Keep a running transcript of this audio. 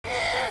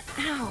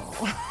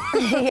Ow.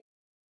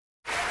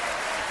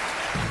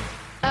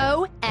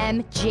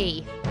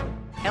 OMG.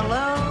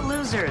 Hello,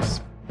 losers.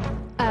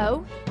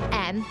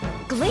 OM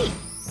Glee.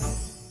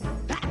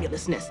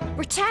 Fabulousness.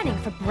 Returning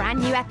for brand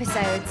new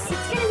episodes.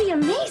 It's gonna be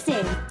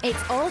amazing.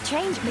 It's all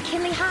changed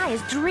McKinley High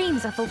as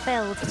dreams are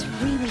fulfilled. It's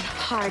really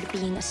hard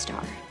being a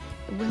star.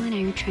 Will and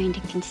I are trying to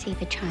conceive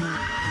a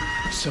child.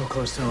 So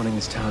close to owning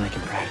this town I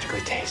can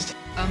practically taste.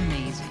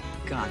 Amazing.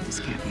 God, this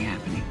can't be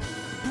happening.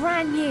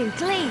 Brand new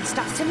Glee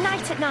starts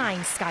tonight at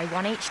 9, Sky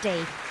 1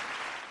 HD.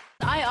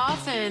 I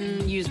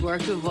often use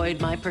work to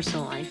avoid my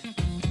personal life.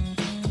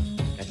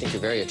 I think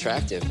you're very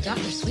attractive.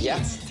 Dr. Sweet. Yeah. I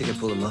think I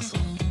pulled a muscle.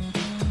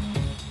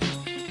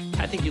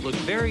 I think you look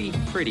very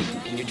pretty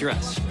in your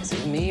dress. Is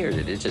it me, or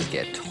did it just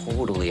get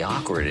totally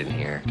awkward in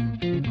here?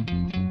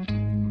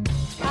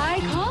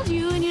 I called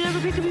you and you never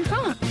picked up your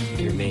phone.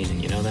 You're amazing,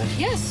 you know that?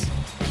 Yes.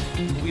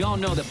 We all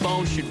know that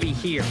Bones should be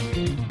here.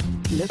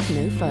 Look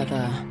no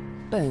further.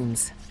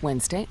 Bones,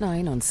 Wednesday at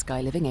 9 on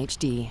Sky Living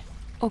HD.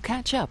 Or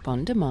catch up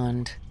on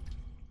demand.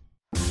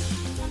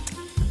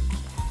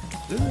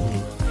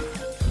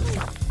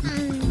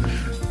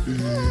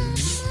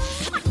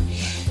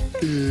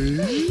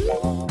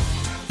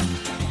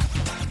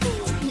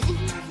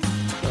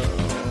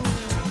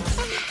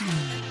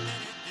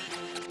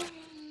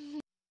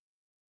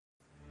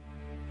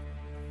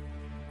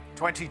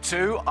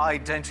 22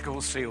 identical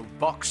sealed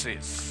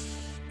boxes,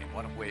 in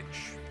one of which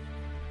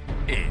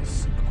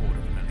is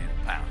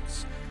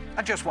 £250,000.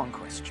 And just one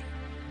question.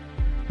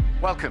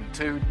 Welcome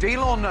to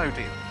Deal or No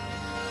Deal.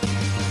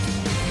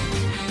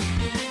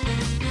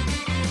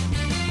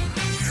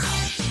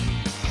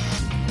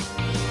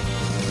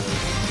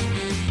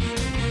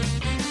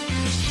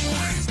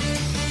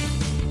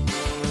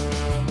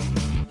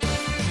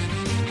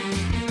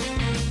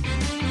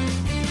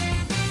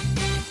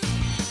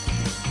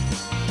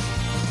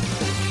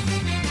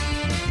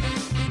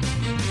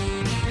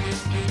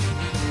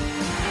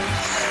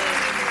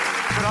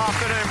 Good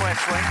afternoon,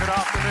 West Wing. Good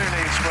afternoon,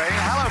 East Wing.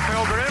 Hello,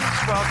 pilgrims.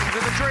 Welcome to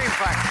the Dream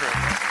Factory.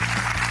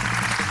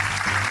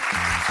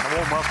 And a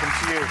warm welcome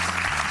to you.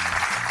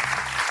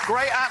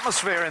 Great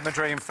atmosphere in the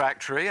Dream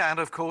Factory, and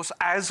of course,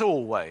 as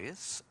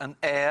always, an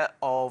air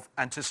of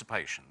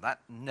anticipation. That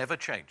never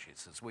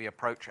changes as we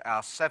approach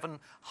our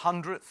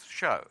 700th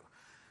show.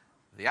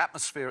 The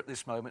atmosphere at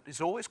this moment is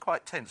always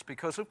quite tense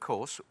because, of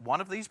course, one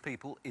of these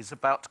people is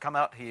about to come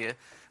out here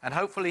and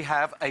hopefully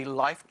have a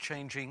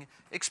life-changing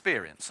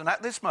experience. And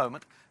at this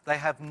moment, they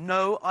have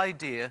no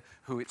idea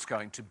who it's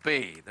going to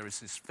be. There is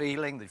this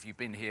feeling that if you've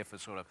been here for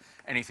sort of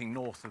anything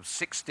north of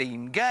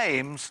 16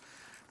 games,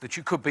 that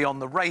you could be on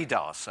the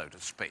radar, so to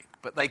speak.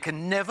 But they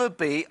can never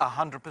be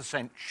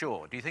 100%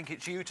 sure. Do you think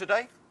it's you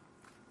today?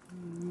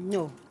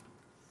 No.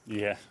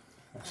 Yeah.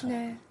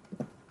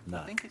 No.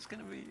 I think it's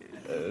going to be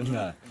you.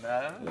 No.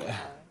 No?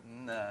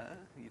 No.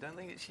 You don't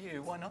think it's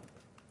you? Why not?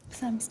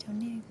 Because I'm still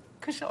new.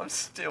 Because I'm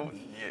still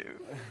new.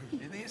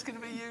 You think it's going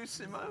to be you,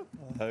 Simo?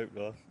 I hope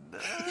not. No.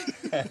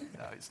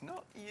 No, it's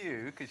not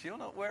you, because you're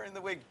not wearing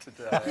the wig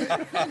today.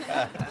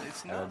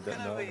 It's not going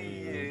to be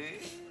you.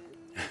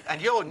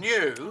 And you're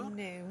new. I'm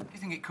new. You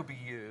think it could be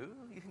you?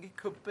 You think it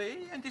could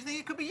be? And do you think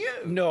it could be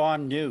you? No,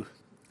 I'm new.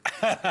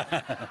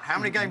 How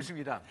many games have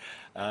you done?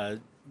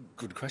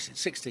 Good question.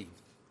 16.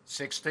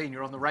 16,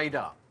 you're on the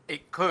radar.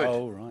 It could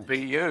right. be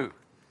you.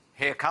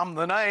 Here come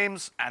the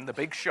names and the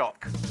big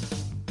shock.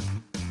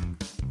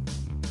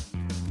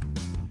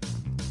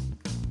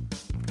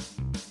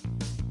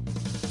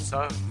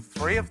 So,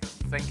 3 of them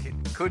think it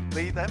could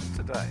be them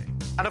today.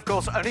 And of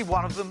course, only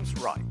one of them's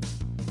right.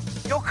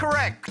 You're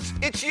correct.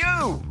 It's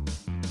you.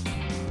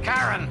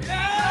 Karen. Karen,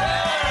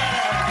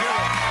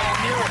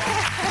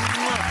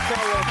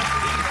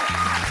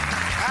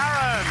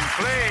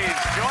 please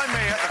join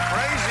me at the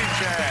crazy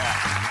chair.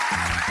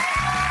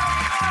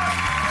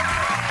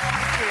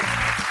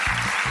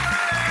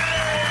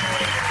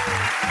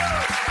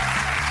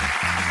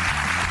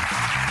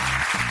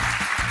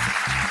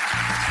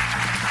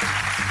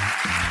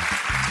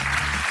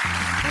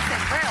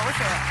 Listen, real,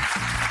 listen.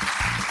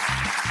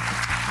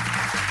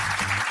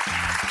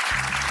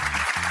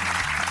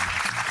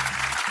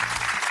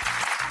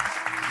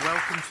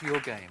 Welcome to your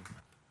game,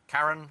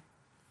 Karen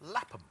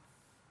Lapham.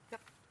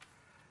 Yep.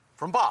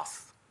 From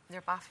Bath,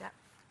 Near Bath, yeah.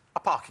 a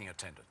parking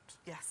attendant.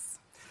 Yes.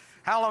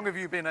 How long have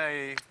you been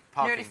a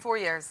parking... Nearly 4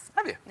 years.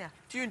 Have you? Yeah.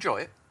 Do you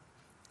enjoy it?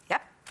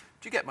 Yep.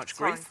 Do you get much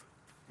Sorry. grief?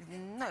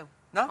 No.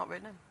 No? Not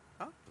really, no.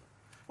 Huh?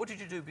 What did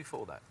you do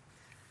before that?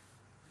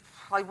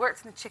 I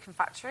worked in a chicken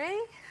factory.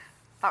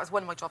 That was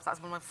one of my jobs. That was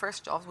one of my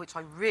first jobs, which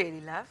I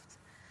really loved.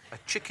 A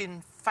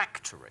chicken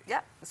factory?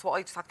 Yeah, that's what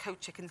I just had coat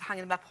chickens,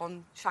 hanging them up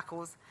on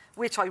shackles,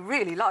 which I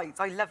really liked.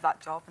 I loved that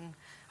job, and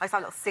I had a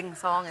little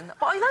sing-song,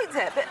 but I liked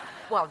it. But,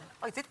 well,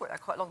 I did work there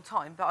quite a long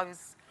time, but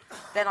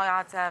then I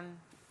had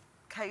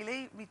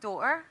Kaylee, my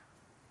daughter.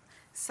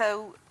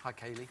 So... Hi,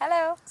 Kaylee.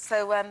 Hello.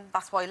 So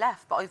that's why I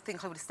left, but I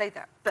think I would have stayed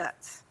there.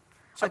 But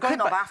So I couldn't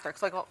going have back- after,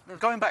 because I got...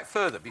 Going back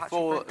further,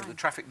 before Factory the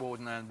traffic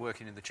warden and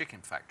working in the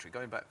chicken factory,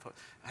 going back,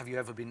 have you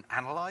ever been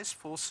analysed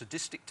for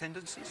sadistic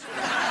tendencies?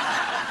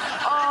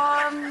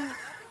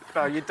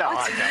 No, you don't.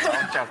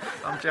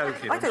 I'm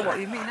joking. I don't know what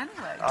you mean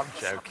anyway. I'm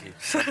joking.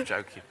 I'm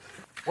joking.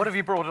 What have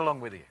you brought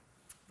along with you?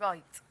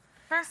 Right.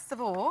 First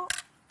of all,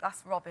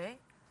 that's Robbie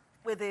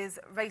with his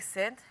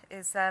racing,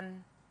 his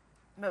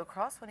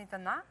motocross when he'd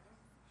done that.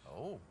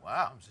 Oh,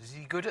 wow. Is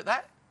he good at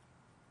that?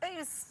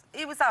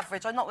 He was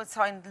average. I'm not going to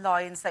try and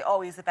lie and say,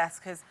 oh, he's the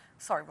best, because,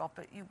 sorry, Rob,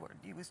 but you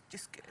weren't. You was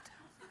just good.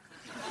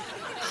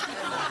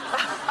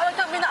 I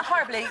don't mean that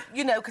horribly,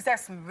 you know, because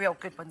there's some real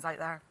good ones out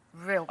there.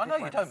 Real good I know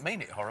ones. you don't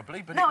mean it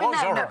horribly, but No, it was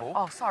I know, horrible. No.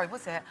 Oh, sorry,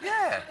 was it?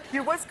 Yeah.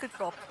 You was good,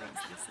 Rob. Please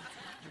listen to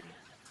me.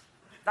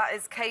 That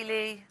is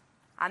Kaylee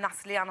and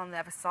Natalie Ann on the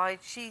other side.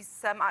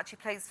 She's actually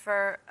plays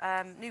for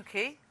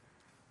Newquay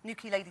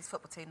ladies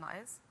football team, that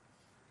is.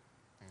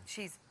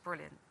 She's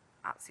brilliant.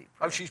 Absolutely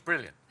brilliant. Oh, she's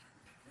brilliant.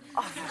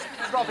 Oh,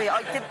 Robbie,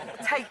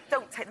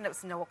 don't take the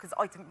notes to Noah, because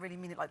I didn't really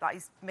mean it like that.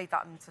 He's made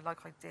that into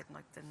like I did, and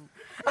I didn't.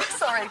 Oh,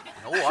 sorry.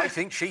 Oh, I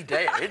think she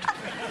did.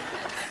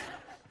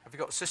 Have you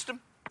got a system?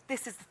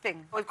 This is the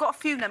thing. I've got a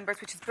few numbers,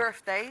 which is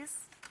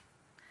birthdays.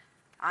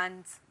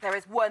 And there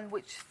is one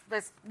which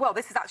well,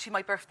 this is actually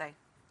my birthday.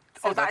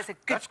 So that is a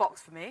good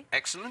box for me.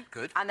 Excellent,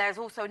 good. And there's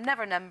also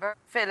another number,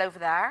 Phil over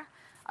there.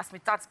 That's my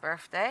dad's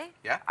birthday.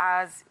 Yeah.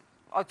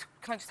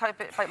 Can I just tell you a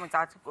bit about my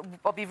dad?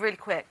 I'll be really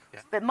quick.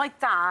 Yeah. But my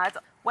dad,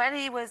 when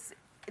he was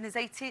in his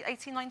 18,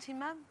 19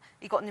 month,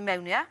 he got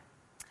pneumonia.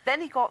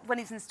 Then he got, when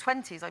he was in his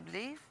 20s, I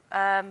believe,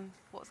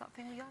 what was that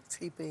thing we had?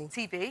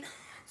 TB.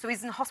 So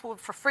he's in hospital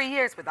for 3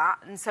 years with that,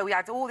 and so he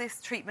had all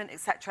this treatment,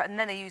 etc. And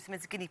then they used him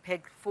as a guinea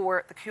pig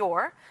for the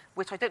cure,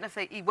 which I don't know if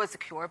he was a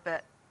cure,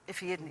 but if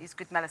he isn't, he's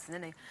good medicine,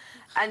 isn't he?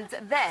 And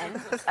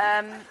then,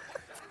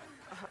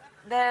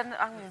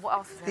 what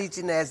else is it?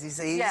 Legionnaires'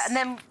 disease. Yeah, and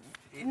then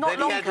not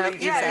long ago,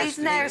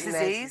 Legionnaires'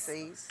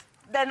 disease.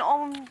 Then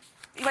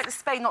he went to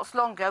Spain not so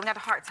long ago and had a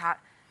heart attack.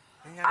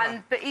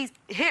 Yeah. But he's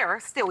here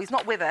still. He's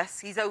not with us.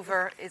 He's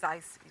over his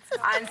ice.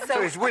 And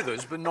so he's with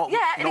us, but not with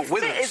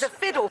us. Yeah, it's a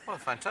fiddle. Oh,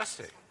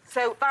 fantastic.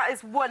 So that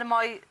is one of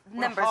my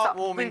numbers. That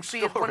would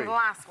be one of the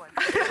last ones.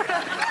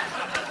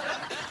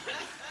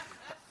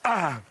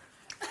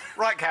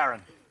 Right,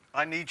 Karen.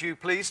 I need you,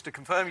 please, to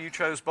confirm you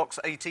chose box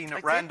 18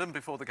 at random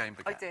before the game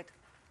began. I did.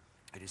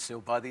 It is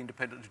sealed by the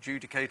independent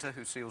adjudicator,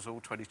 who seals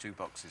all 22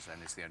 boxes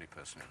and is the only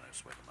person who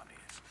knows where the money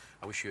is.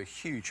 I wish you a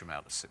huge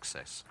amount of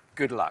success.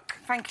 Good luck.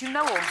 Thank you,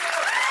 Noel.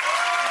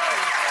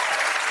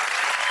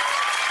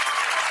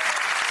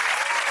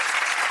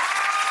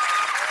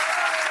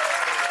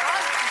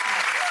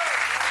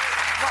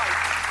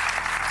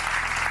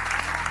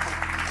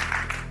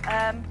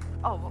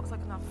 What was I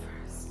going to have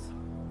first?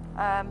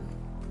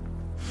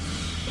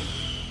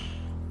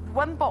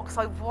 One box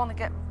I want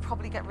to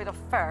probably get rid of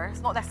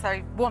first. Not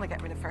necessarily want to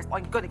get rid of first, but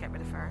I'm going to get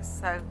rid of first.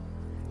 So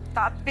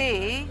that'd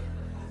be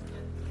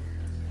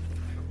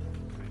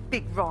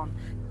Big Ron.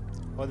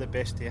 All the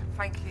best, dear.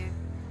 Thank you.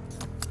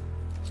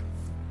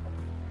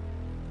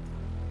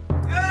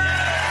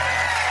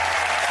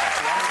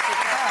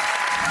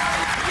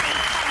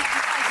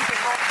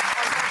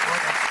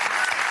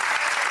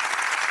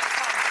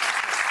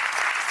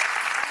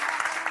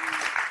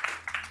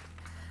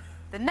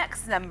 The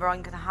next number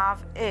I'm going to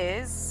have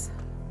is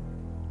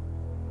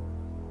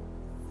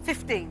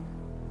 15.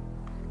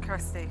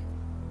 Kirsty.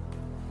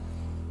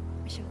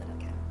 Wish I would have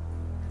got.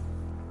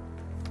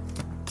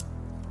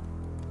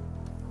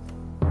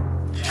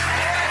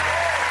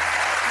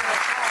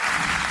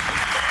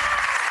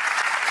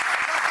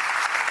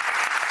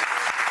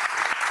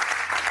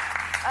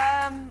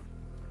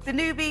 The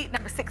newbie,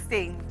 number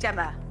 16,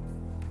 Gemma.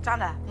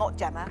 Jana, not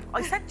Gemma.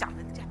 I said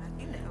Gemma,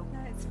 you know. No,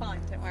 it's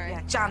fine, don't worry.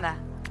 Yeah, Jana.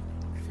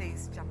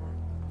 Please, Gemma.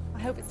 I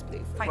hope it's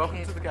blue. Thank Welcome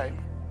you. to the game.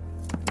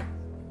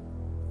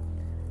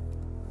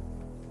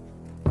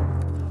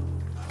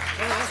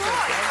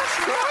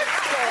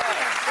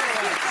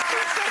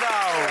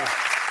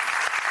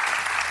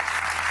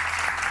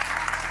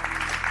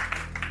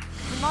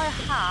 Can I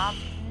have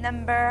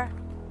number,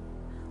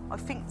 I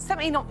think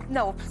 17,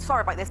 no,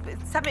 sorry about this, but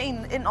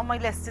 17 isn't on my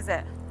list, is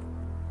it?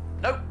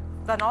 Nope.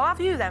 Then I'll have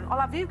you then.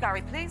 I'll have you,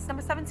 Gary, please.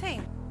 Number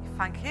 17.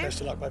 Thank you.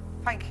 Best of luck, babe.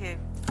 Thank you.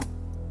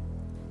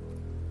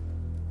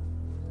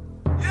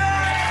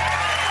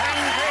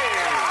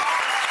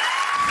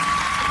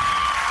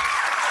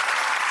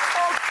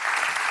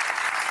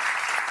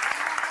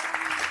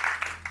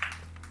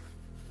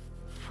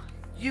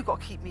 You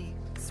got to keep me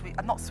sweet,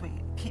 not sweet,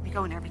 keep me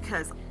going here,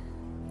 because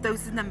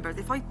those are the numbers.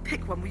 If I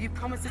pick one, will you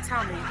promise to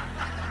tell me?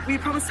 Will you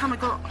promise to tell me,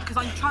 because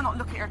I'm trying not to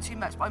look at her too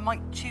much, but I might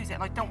choose it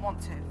and I don't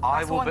want to.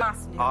 That's all I'm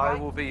asking you, I right?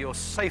 will be your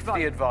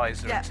safety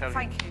advisor Yeah, and tell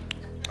thank you.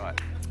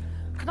 Right.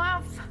 Can I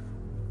have...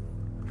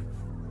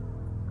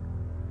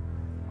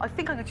 I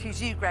think I'm going to choose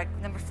you, Greg,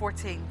 number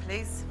 14,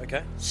 please.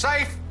 Okay.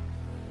 Safe!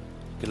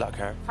 Good luck,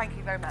 Karen. Thank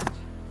you very much.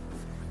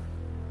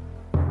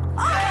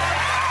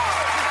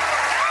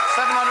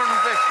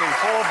 750,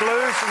 4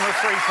 blues and the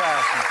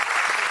 3,000.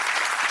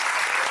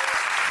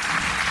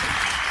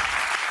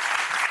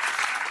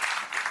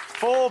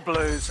 Four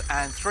blues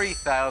and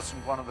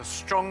 3,000, one of the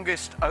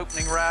strongest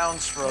opening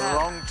rounds for a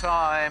long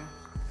time.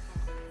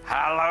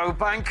 Hello,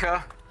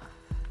 banker.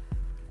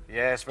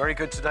 Yes, very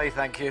good today,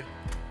 thank you.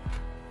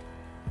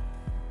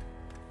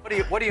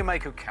 What do you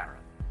make of Karen?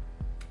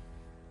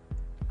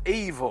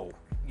 Evil.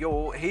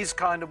 You're his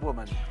kind of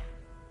woman.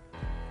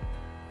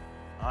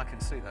 I can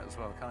see that as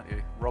well, can't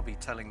you? Robbie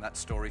telling that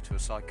story to a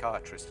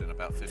psychiatrist in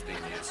about 15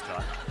 years'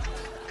 time.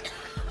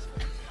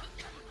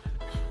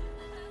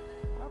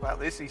 How about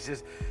this? He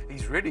says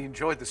he's really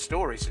enjoyed the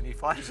stories and he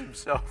finds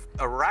himself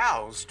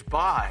aroused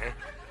by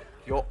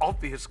your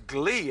obvious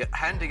glee at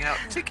handing out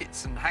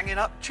tickets and hanging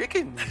up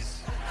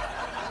chickens.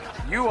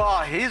 You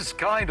are his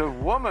kind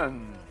of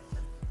woman.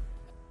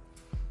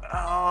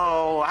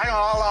 Oh, hang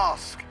on,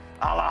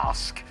 I'll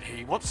ask.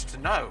 He wants to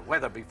know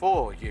whether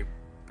before you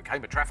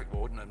became a traffic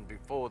warden and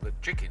before the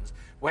chickens,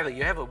 whether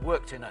you ever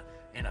worked in a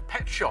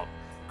pet shop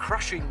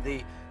crushing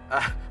the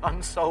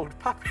unsold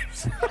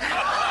puppies.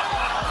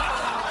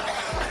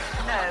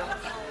 No.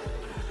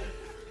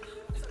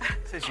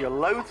 Says you're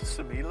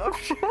loathsome, he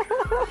loves you.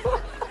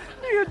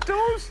 He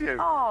adores you.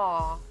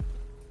 Oh.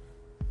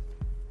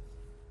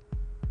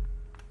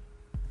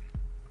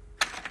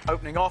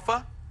 Opening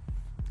offer,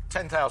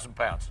 £10,000.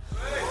 That's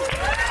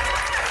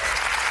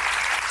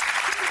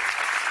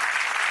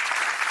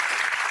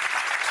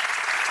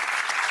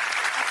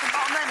a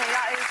lot of money.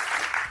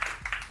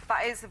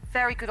 That is a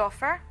very good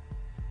offer.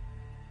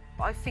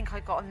 But I think I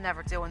got a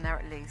never deal in there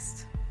at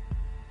least.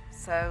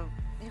 So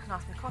you can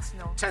ask me the cost,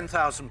 no.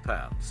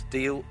 £10,000.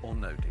 Deal or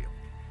no deal?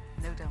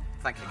 No deal.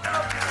 Thank you.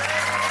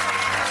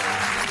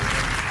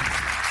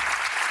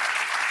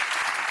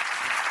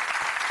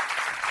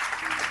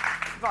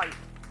 Right.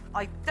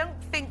 I don't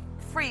think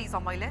three's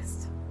on my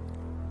list.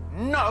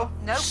 No.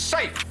 No.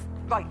 Safe.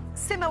 Right.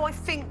 Simo, I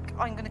think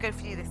I'm going to go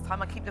for you this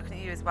time. I keep looking at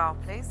you as well,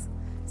 please.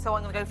 So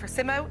I'm going to go for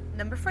Simo,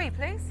 number 3,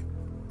 please.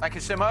 Thank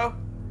you, Simo.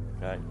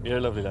 Right, you're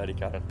a lovely lady,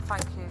 Karen.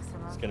 Thank you,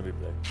 Simo. It's going to be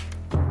blue.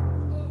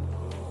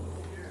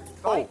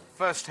 Oh,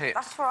 first hit.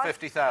 That's all right.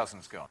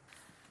 50,000's gone.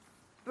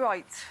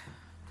 Right.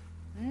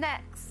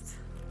 Next.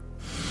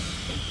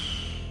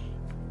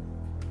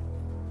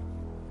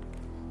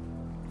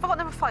 I've got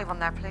number 5 on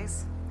there,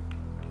 please.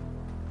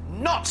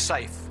 Not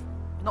safe.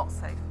 Not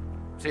safe.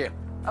 It's here.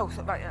 Oh,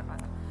 so, right, yeah,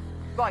 right.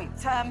 Right,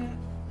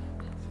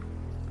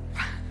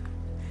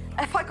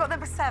 if I got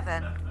number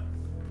 7.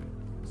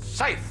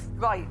 Safe.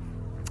 Right.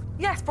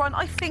 Yes, Brian,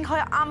 I think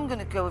I am going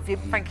to go with you.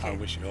 Thank you. I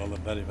wish you all the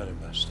very, very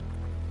best.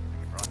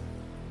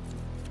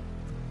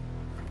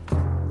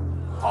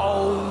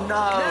 Oh,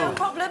 no. No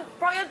problem,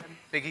 Brian.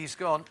 Biggie's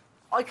gone.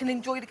 I can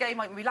enjoy the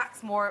game. I can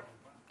relax more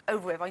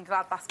over it. I'm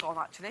glad that's gone,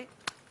 actually.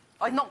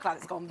 I'm not glad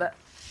it's gone, but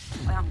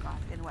I am glad,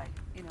 in a way.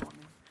 You know what I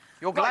mean.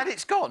 You're glad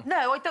it's gone?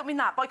 No, I don't mean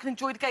that, but I can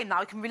enjoy the game now.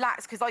 I can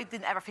relax, because I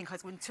didn't ever think I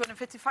was winning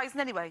 250,000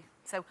 anyway.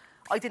 So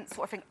I didn't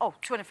sort of think, oh,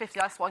 250,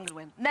 that's what I'm going to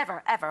win.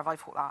 Never, ever have I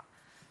thought that.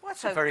 Well,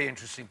 that's a very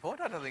interesting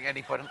point. I don't think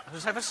anybody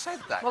has ever said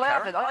that, Well,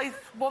 Karen. I haven't.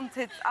 I've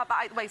wanted that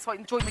out of the way so I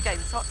can enjoy my game.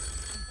 So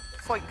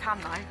I can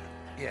now.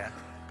 Yeah.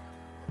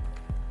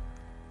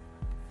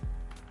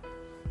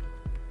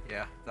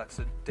 Yeah, that's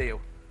a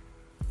deal.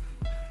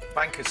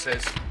 Banker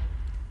says,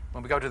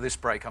 when we go to this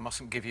break, I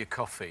mustn't give you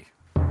coffee.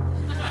 But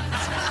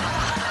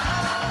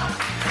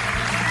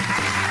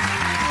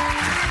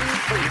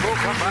you will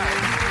come back.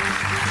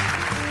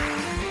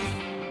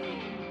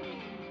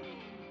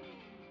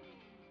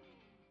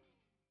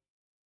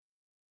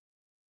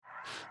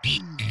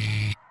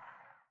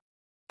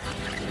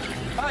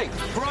 Hey,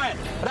 Brian,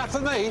 that for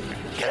me?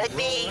 Could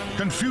be.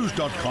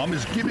 Confused.com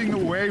is giving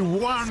away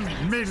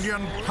 £1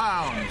 million.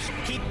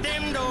 Keep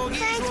them doggies.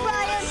 Thanks,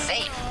 Brian.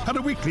 Safe. And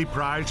a weekly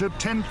prize of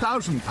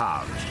 £10,000.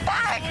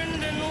 Back.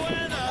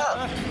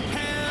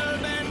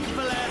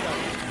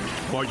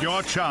 For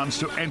your chance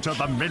to enter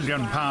the £1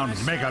 million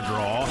mega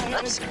draw,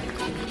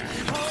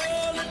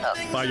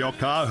 buy your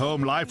car,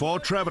 home, life, or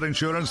travel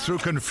insurance through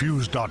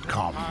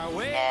Confused.com.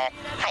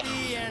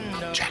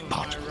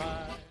 Jackpot.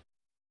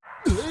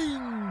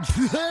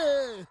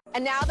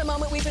 And now the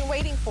moment we've been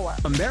waiting for.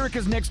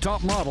 America's Next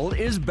Top Model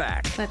is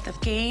back. Let the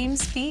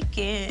games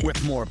begin.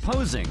 With more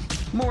posing,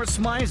 more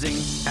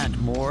smizing, and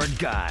more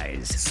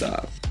guys.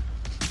 Sup?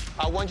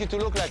 I want you to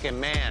look like a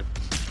man.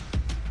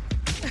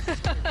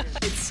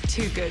 It's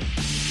too good.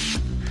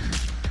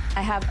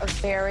 I have a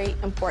very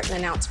important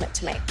announcement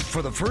to make.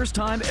 For the first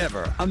time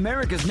ever,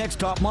 America's Next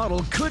Top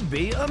Model could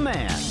be a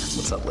man.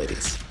 What's up,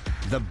 ladies?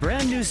 The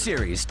brand new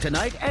series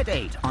tonight at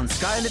 8 on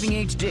Sky Living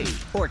HD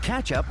or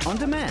catch up on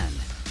demand.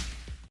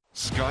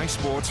 Sky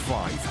Sports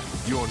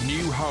 5, your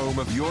new home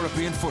of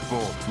European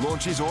football,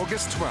 launches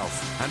August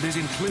 12th and is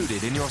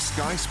included in your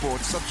Sky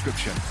Sports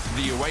subscription.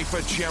 The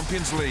UEFA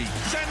Champions League.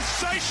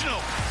 Sensational!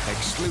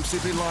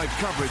 Exclusively live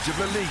coverage of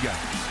La Liga,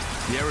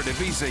 the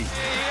Eredivisie,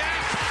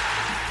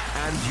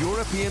 and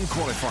European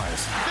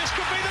qualifiers. This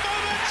could be the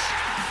moment!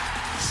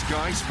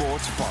 Sky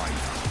Sports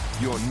 5,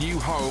 your new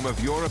home of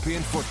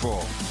European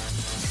football.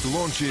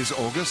 Launches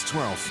August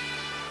 12th.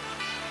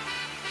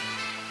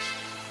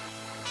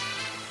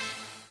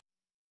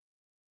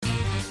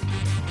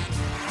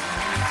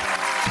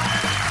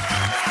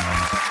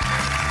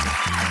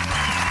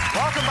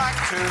 Welcome back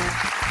to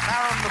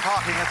Karen the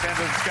Parking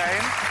Attendant's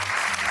game.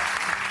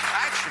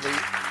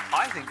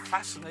 I think,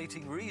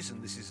 fascinating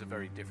reason this is a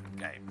very different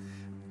game.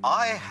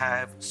 I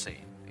have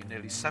seen, in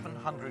nearly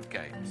 700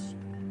 games,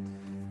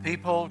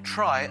 people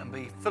try and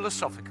be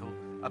philosophical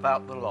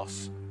about the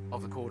loss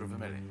of the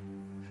 $250,000.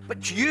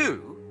 But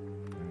you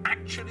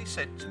actually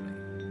said to me,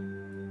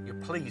 you're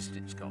pleased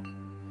it's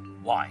gone.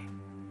 Why?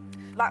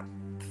 That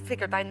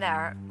figure down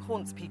there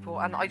haunts people,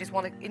 and I just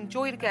want to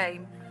enjoy the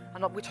game,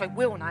 and which I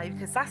will now,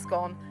 because that's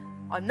gone.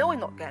 I know I'm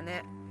not getting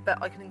it,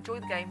 but I can enjoy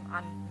the game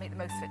and make the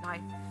most of it now,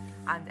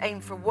 and aim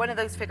for one of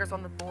those figures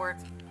on the board.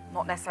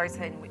 Not necessarily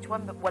saying which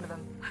one, but one of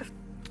them.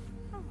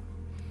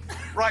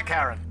 Right,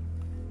 Karen.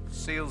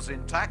 Seals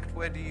intact.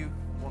 Where do you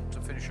want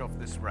to finish off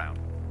this round?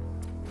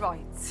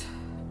 Right.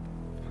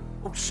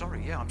 Oh,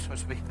 sorry, yeah, I'm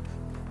supposed to be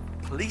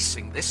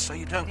policing this so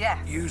you don't Yes,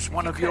 use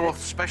one of your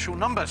special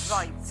numbers.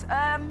 Right.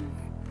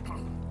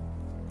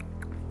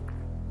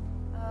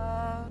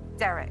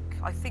 Derek,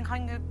 I think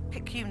I'm going to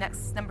pick you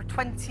next, number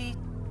 22.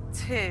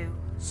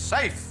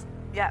 Safe.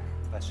 Yeah.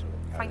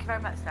 Thank you very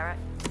much, Derek.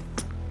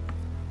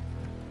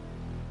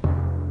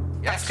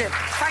 Yes. That's good.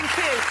 Thank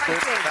you.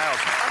 Thank you. I'm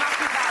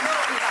happy with that. I'm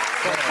happy with that.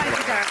 Thank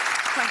you, Derek.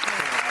 Thank you.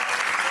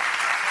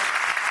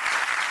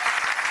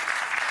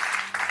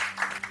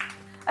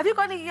 Have you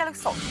got any yellow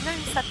socks? You know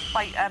you said,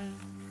 like,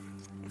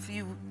 if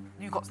you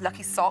got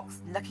lucky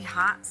socks, lucky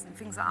hats and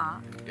things like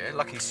that. Yeah,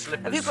 lucky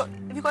slippers.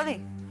 Have you got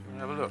any?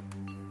 Have a look.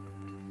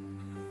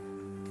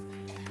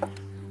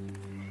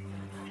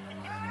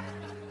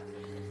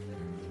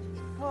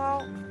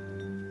 Well,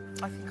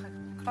 I think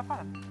could I buy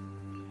them?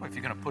 Well, if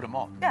you're going to put them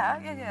on.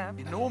 Yeah.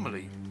 You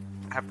normally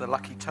have the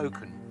lucky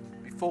token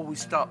before we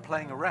start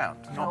playing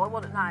around. No, I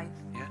want it now.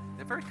 Yeah,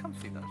 they're very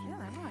comfy, those. Yeah,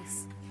 they're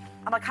nice.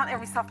 And I can't hear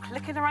myself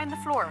clicking around the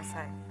floor, I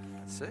say.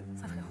 That's it.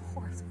 It's like a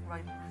horse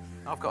riding.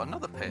 I've got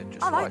another pair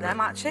just I like that.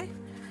 them, actually.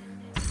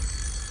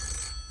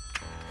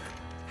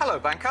 Hello,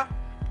 banker.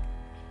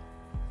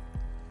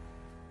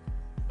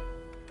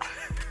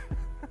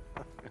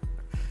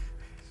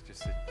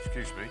 Just said,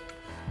 excuse me.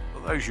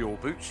 Well, those your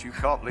boots, you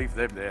can't leave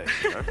them there,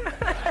 you know.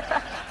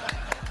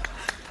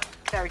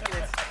 Very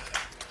good.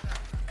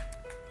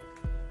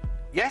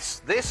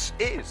 Yes, this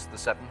is the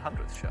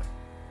 700th show.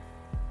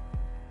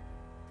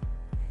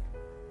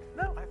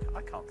 No,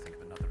 I can't think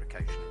of another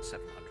occasion in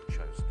 700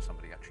 shows that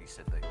somebody actually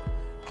said they were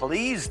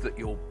pleased that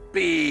your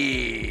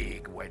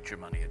big wedge of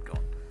money had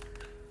gone.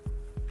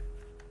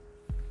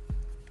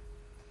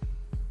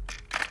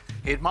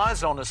 He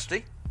admires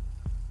honesty.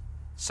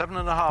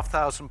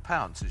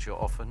 £7,500 is your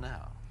offer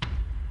now.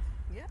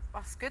 Yeah,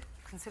 that's good.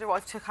 Consider what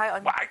I've took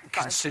out. Well,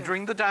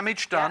 considering the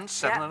damage done,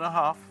 seven and a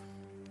half.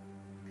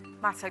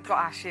 Matt, I've got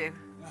to ask you.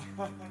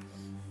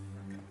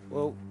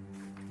 Well,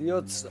 the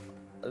odds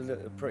are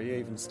pretty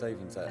even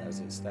Stevens as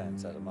it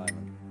stands at the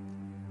moment.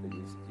 But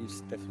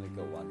you've definitely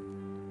got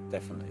one.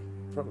 Definitely.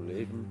 Probably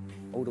even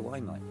all the way,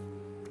 mate.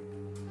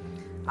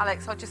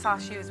 Alex, I'll just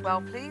ask you as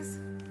well, please.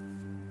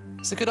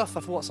 It's a good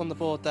offer for what's on the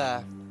board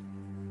there.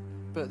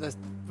 But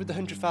with the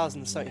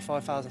 100,000 and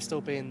 75,000 still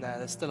being there,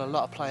 there's still a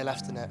lot of play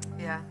left in it.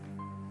 Yeah.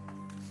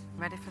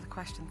 Ready for the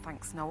question,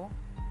 thanks, Noel.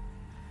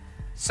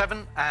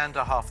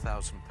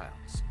 £7,500.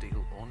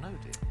 Deal or no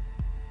deal?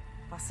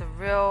 That's a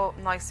real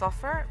nice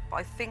offer, but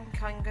I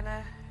think I'm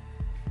gonna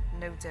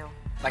no deal.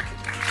 Thank you.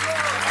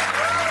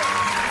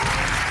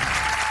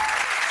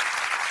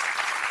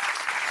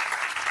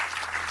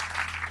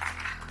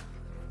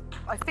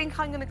 I think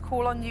I'm gonna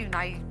call on you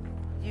now,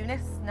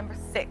 Eunice, number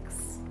 6.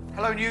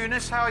 Hello,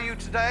 Eunice. How are you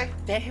today?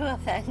 Very well,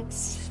 thanks.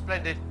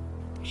 Splendid.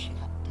 Thank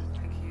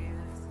you,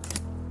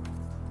 Eunice.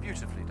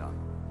 Beautifully done.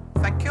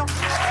 Thank you.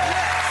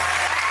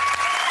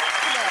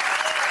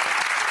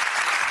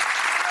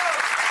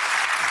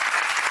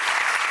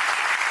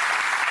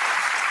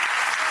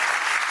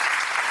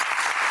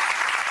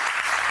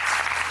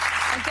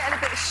 I'm getting a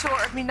bit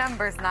short of me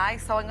numbers now,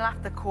 so I'm gonna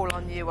have to call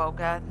on you,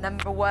 Olga.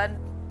 Number 1.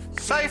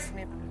 Safe.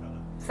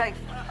 Safe.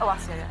 Oh,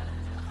 that's it.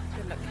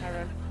 Good luck,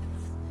 Karen.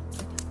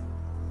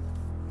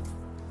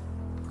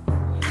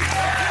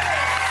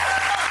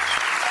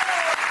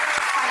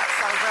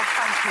 Thanks, Olga.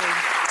 Thank you.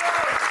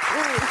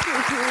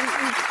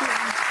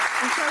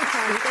 I'm so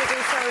proud. You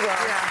did so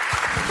well. Yeah,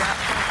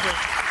 thank you.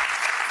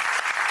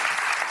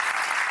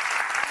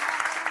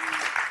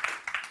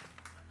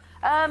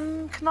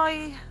 Can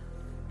I...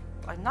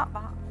 I'm not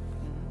that.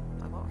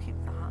 I won't keep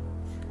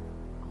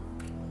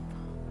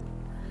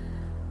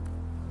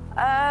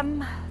that.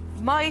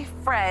 My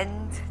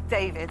friend,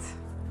 David.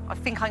 I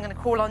think I'm going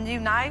to call on you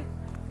now.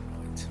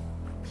 Right.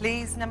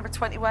 Please, number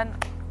 21.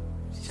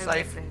 Show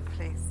Safe. me,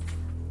 please.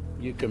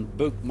 You can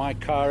book my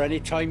car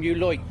anytime you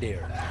like,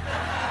 dear.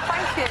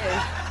 Thank you.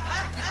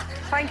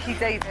 Thank you,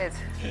 David.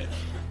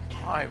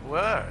 My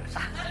word.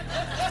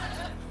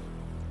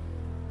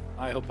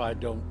 I hope I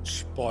don't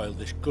spoil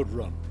this good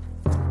run.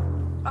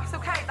 That's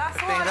okay,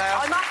 that's all right.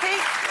 I'm happy.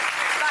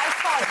 That is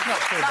fine.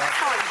 That's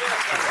fine.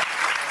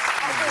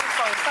 I'm really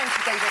fine. Thank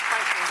you, David.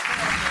 Thank you.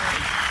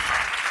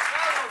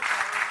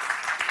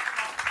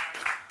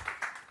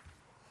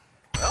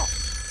 Well,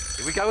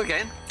 here we go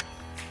again.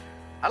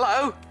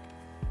 Hello.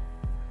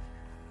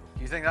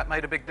 You think that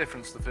made a big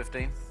difference, the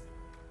 15?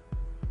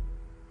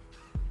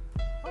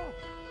 Oh,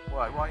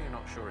 why are you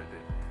not sure it did?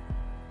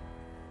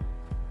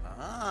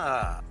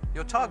 Ah,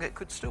 your target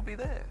could still be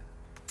there.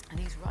 And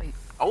he's right.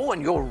 Oh,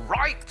 and you're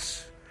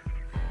right!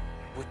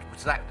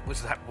 Was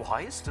that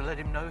wise to let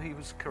him know he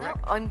was correct?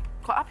 No, I'm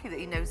quite happy that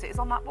he knows it is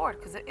on that board,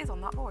 because it is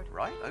on that board.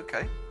 Right,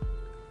 OK.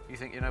 You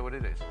think you know what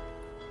it is?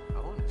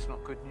 Oh, it's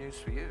not good news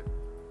for you.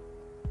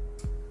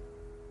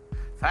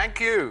 Thank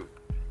you.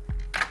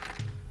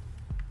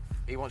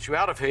 He wants you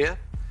out of here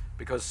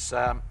because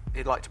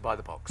he'd like to buy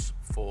the box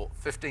for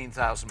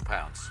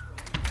 £15,000.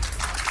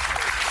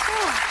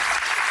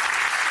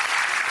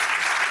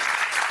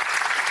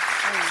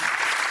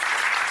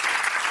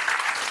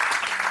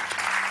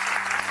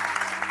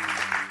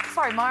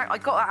 Sorry, Mark, I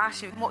got to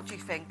ask you, what do you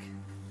think?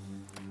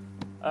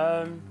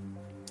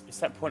 It's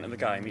that point of the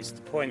game. It's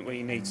the point where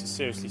you need to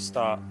seriously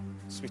start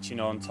switching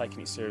on,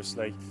 taking it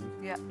seriously.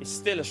 Yeah. It's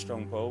still a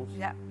strong ball.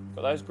 Yeah.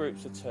 Got those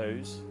groups of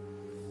twos.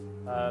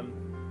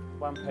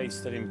 One piece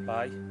still in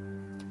play.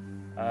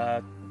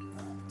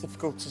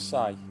 Difficult to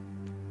say.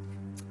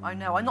 I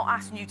know. I'm not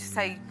asking you to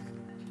say.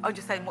 I'm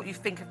just saying what you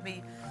think of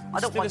me. I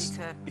don't want you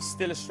to. It's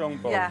still a strong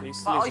ball. Yeah, It but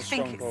still I is a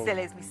think strong it ball. still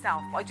is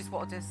myself. I just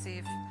wanted to see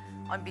if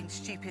I'm being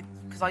stupid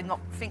because I'm not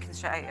thinking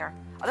straight out here.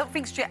 I don't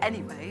think straight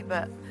anyway,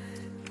 but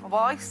well,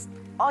 I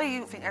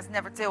think there's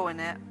never deal in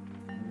it.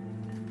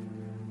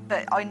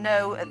 But I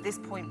know at this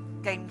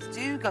point games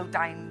do go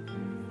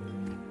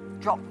down,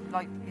 drop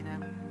like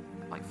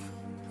like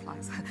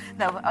flies.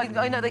 No,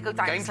 I know they go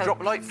down. Games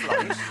drop like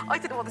flies? I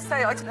didn't want to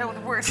say. I didn't know what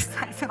the word is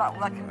for that.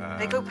 Like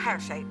they go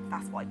pear-shaped.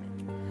 That's what I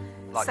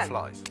meant. Like So,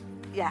 flies?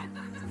 Yeah.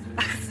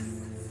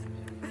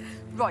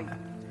 Right.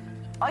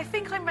 I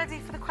think I'm ready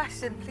for the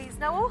question, please,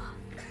 Noel.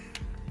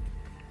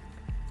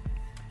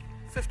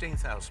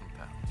 £15,000.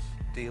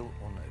 Deal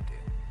or no deal?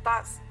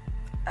 That's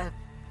a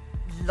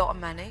lot of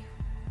money,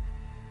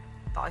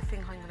 but I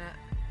think I'm gonna.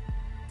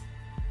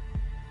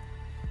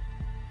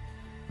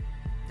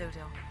 No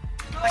deal.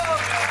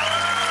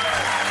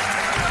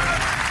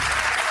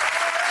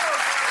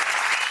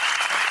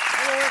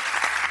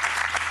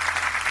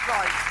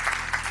 Right.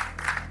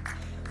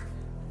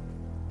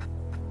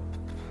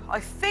 I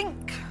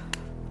think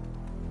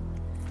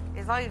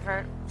it's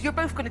either you're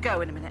both going to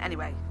go in a minute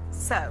anyway,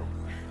 so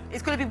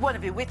it's going to be one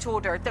of you. Which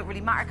order? It don't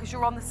really matter because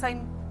you're on the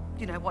same.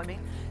 You know what I mean?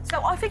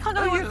 So I think I'm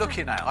going to. Who are you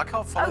looking at? I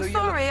can't follow you. Oh,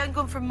 sorry, I'm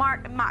going for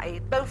Mark and Matty.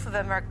 Both of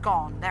them are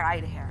gone. They're out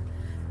of here.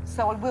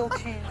 So I will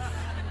choose.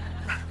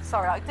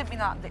 Sorry, I didn't mean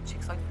that literally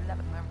because I love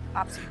them. They're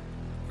absolute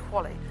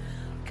quality.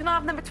 Can I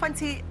have number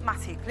 20,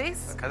 Matty,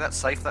 please? OK, that's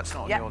safe. That's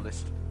not on your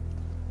list.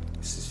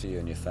 This is for you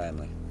and your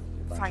family.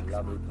 You're a bunch Thanks,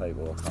 of lovely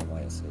people. I can't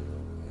wait to see you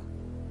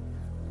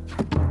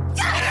all.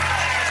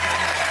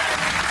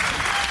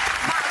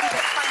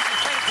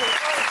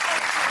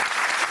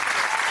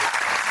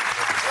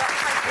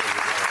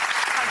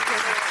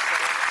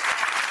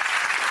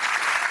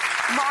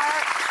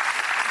 Mark,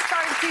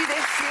 sorry to do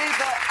this to you,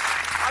 but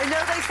I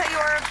know they say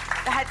you're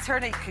the head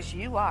turner because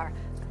you are.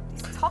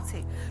 It's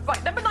Totty.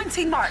 Right, number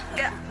 19, Mark.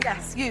 Yeah,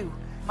 yes, you,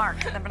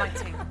 Mark, number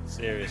 19.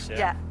 Serious, yeah?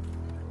 Yeah.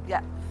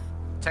 Yeah.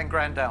 10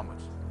 grand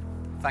downwards.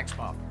 Thanks,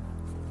 Mark.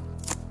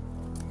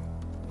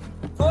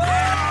 Feels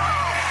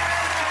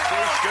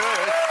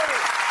good.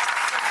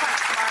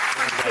 Thanks, Mark.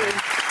 Thank you.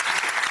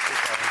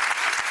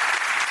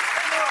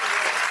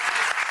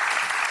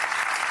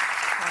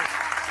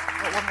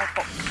 Got one more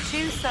box to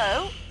choose.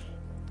 So,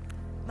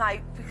 now,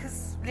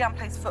 because Leanne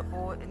plays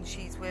football and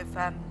she's with,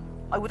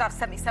 I would have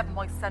 77,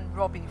 my son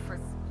Robbie, for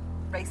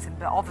racing,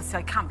 but obviously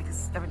I can't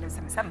because there are no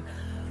 77.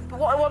 But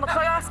what I want, can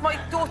I ask my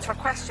daughter a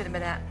question a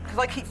minute? Because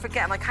I keep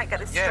forgetting, I can't get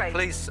this straight. Yeah,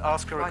 please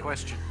ask her a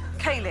question.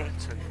 Kaylee.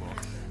 Tell you what,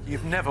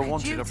 you've never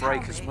wanted a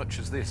break as much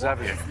as this,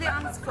 have you? What is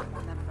Leanne's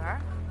football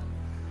number?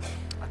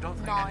 I don't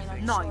think 9.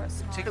 anything's 9.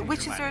 particularly But which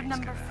is her dramatic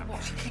number gonna for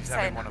what she happen. keeps She's saying?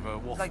 having one of her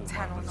waffle Like 10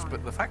 or moments. 9.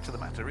 But the fact of the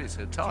matter is,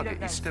 her don't target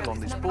know. is still So on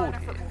it's this number board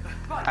 9 here.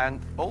 football. Right. And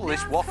all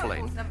this Leanne's waffling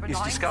football's number is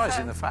 9, disguised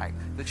so- in the fact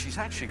that she's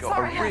actually got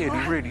Sorry, a really,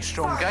 yeah. really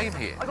strong Sorry. game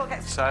here. I gotta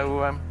get-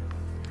 So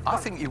I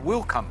think you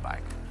will come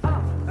back.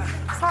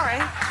 Sorry.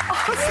 Oh,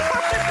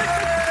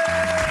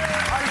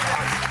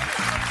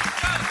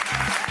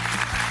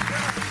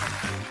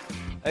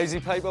 sorry. Easy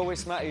people,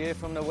 it's Matty here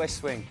from the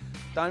West Wing.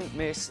 Don't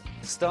miss,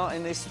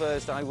 starting this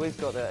Thursday, we've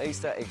got the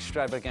Easter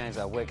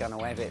extravaganza. We're going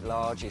to have it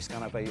large, it's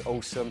going to be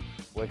awesome.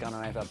 We're going to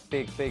have a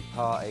big, big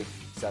party,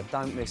 so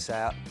don't miss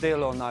out.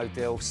 Deal or no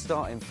deal,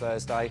 starting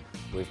Thursday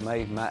with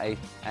me, Matty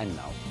and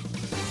Noel.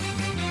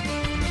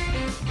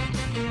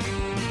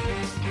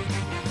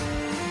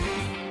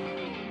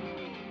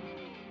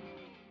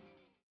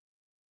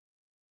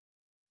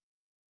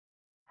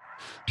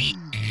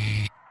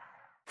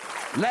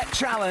 Let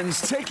Challenge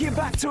take you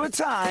back to a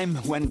time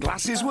when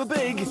glasses were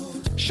big,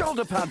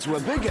 shoulder pads were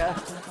bigger,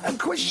 and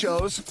quiz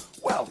shows,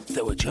 well,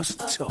 they were just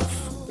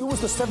tough. Who was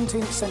the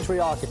 17th century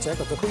architect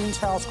of the Queen's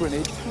House,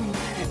 Greenwich?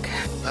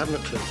 I haven't a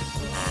clue.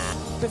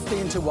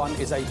 15 to 1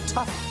 is a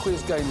tough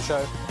quiz game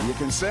show. You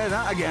can say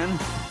that again.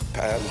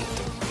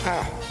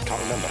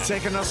 Can't remember.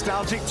 Take a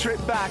nostalgic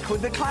trip back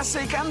with the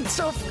classic and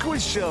tough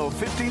quiz show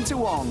 15 to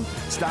 1.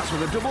 Starts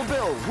with a double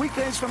bill,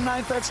 weekdays from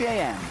 9:30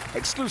 a.m.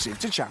 Exclusive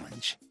to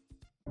Challenge.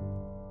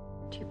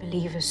 Do you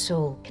believe a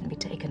soul can be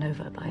taken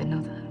over by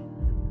another?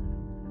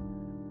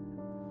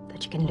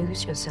 That you can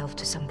lose yourself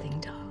to something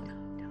dark?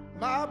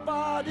 My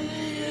body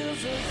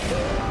is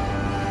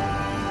a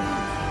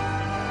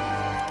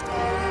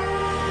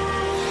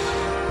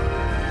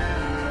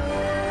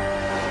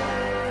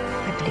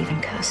I believe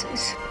in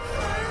curses.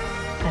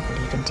 I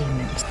believe in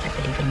demons. I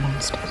believe in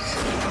monsters.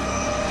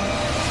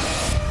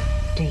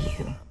 Do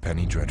you?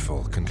 Penny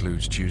Dreadful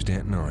concludes Tuesday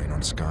at 9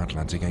 on Sky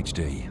Atlantic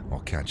HD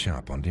or catch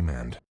up on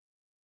demand.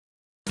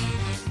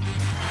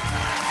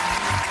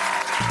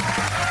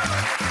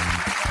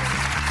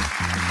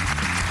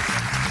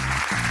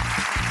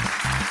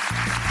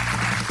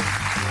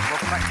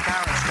 Welcome back to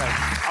Karen's Show.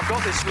 I've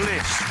got this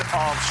list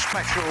of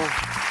special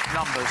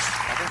numbers.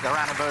 I think they're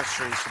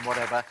anniversaries and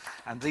whatever,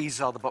 and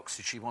these are the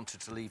boxes she wanted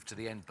to leave to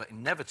the end, but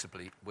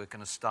inevitably we're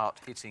going to start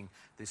hitting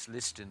this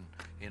list in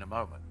a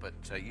moment. But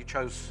you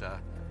chose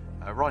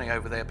Ronnie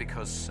over there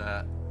because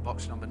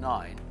box number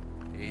 9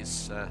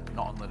 is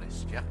not on the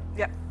list, yeah?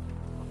 Yep.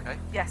 Okay.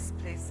 Yes,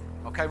 please.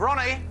 Okay,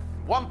 Ronnie,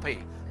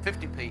 1p,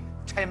 50p,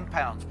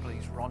 £10,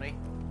 please, Ronnie.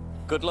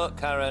 Good luck,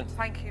 Karen.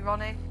 Thank you,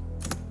 Ronnie.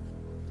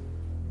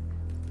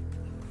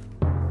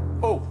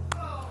 Oh.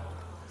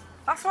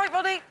 That's right,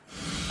 Ronnie.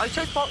 I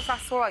chose box,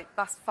 that's all right.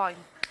 That's fine.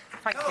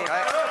 Thank you. Okay. They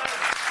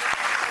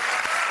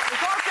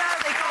gotta go,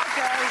 they gotta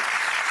go.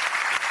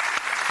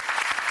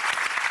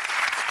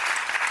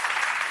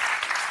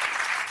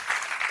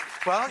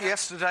 Well,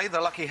 yesterday the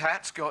lucky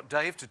hats got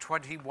Dave to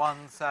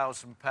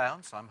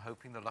 £21,000. I'm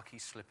hoping the lucky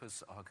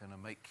slippers are going to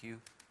make you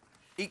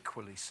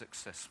equally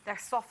successful. They're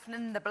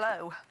softening the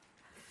blow.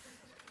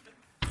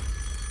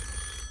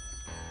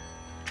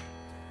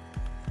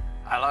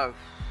 Hello.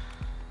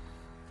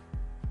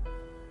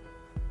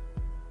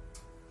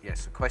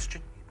 Yes, a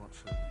question? He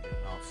wants an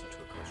answer to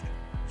a question.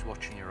 He's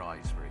watching your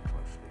eyes very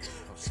closely.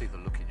 I'll see the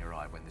look in your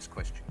eye when this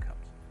question comes.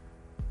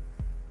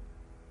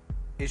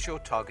 Is your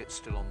target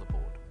still on the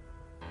board?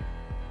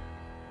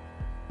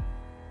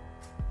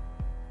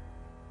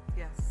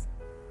 Yes.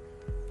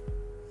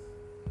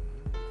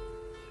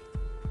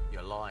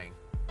 You're lying.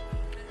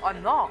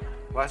 I'm not.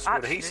 Well, that's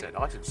what he said.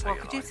 I didn't say well,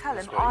 you're could you lying. tell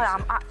That's him what he I am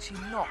said. actually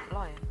not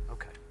lying?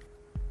 Okay.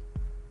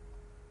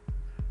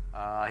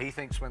 He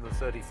thinks when the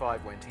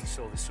 35 went, he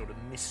saw this sort of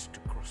mist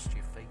across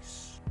your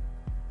face.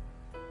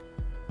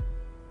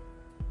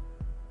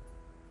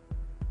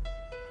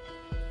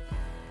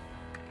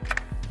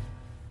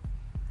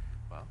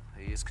 Well,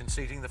 he is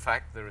conceding the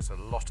fact there is a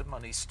lot of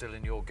money still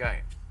in your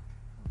game.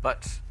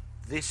 But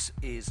this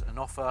is an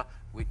offer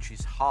which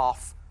is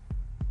half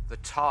the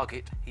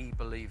target he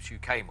believes you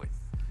came with.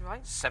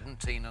 Right.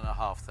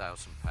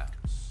 £17,500.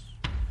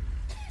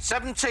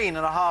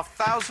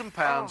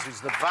 £17,500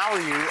 is the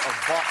value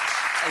of box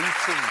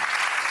 18.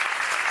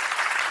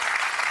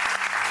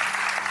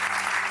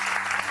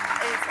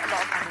 That is a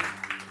lot of money.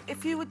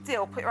 If you would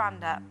deal, put your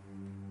hand up.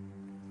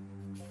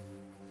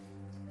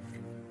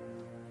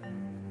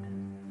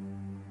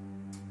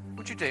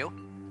 Would you deal?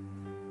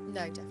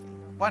 No, definitely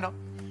not. Why not?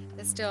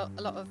 There's still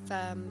a lot of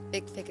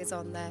big figures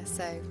on there,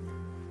 so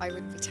I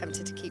would be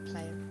tempted to keep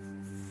playing.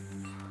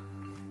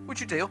 Would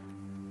you deal?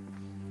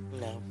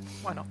 No.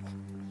 Why not?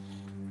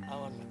 I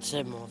want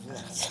more than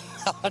that.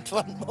 I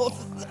want more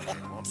than that.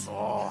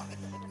 Oh.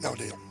 No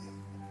deal.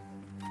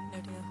 No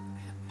deal.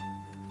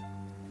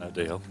 No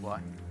deal. Why?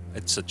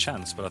 It's a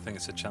chance, but I think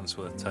it's a chance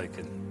worth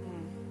taking.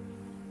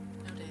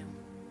 No deal.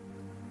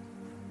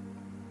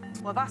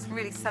 Well, that's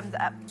really summed it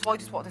up. So I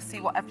just wanted to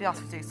see what everybody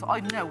else would do. So I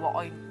know what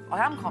I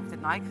am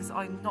confident now because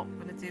I'm not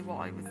going to do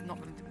what I was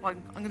not going to do.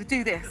 I'm going to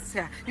do this.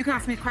 Yeah. You can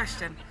ask me a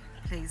question,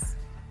 please.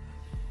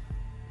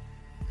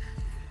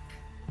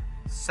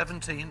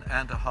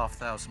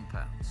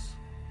 £17,500.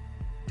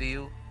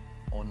 Deal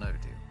or no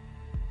deal?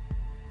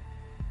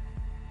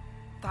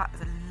 That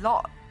is a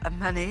lot of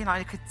money, and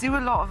I could do a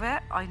lot of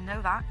it. I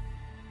know that.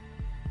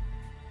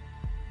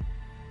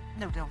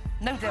 No deal.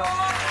 No deal.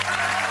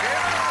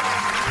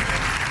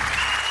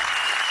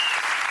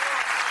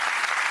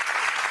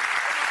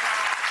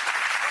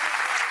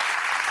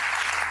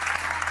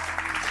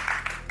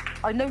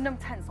 I know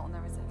number 10's not on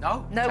there, is it?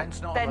 No, No.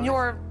 10's not Then on the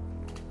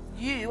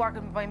you are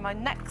going to be my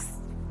next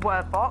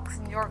word box,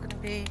 and you're going to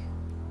be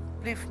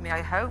blue for me,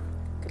 I hope.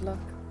 Good luck.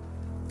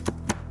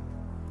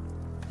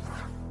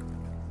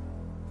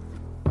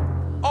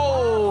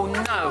 Oh,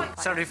 no!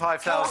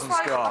 75,000's That's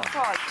right, gone. that's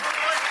right.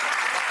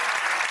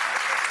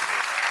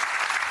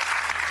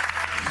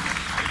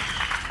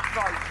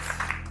 Right.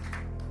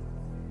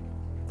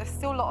 There's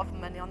still a lot of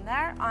money on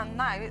there, and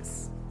now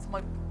it's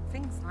my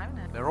things now, isn't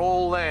it? They're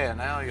all there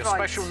now. Your Right.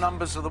 special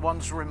numbers are the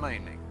ones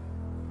remaining.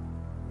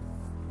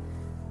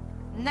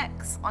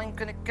 Next, I'm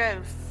going to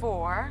go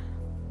for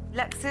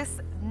Lexus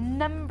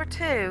number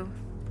 2,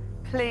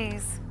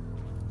 please.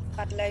 I've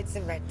had loads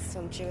of reds, so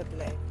I'm due a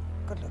blue.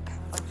 Good luck,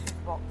 Karen. I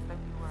should box, don't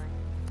you worry.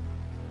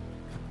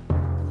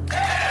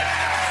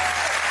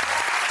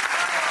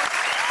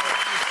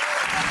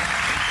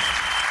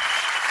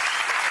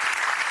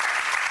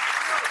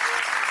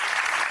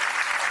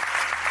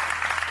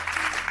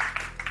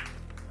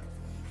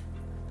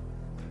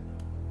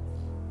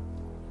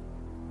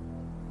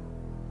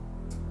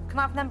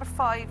 I have number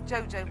 5,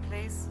 Jojo,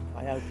 please?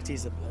 I hope it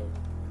is a blue.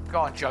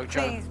 Go on,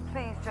 Jojo. Please,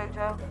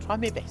 Jojo. Try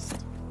my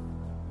best.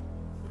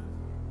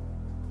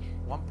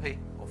 1p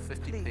or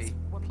 50p,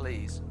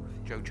 please,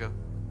 Jojo.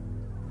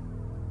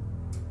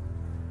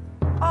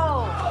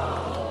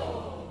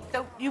 Oh!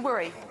 Don't you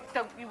worry.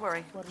 Don't you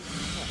worry.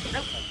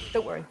 Nope,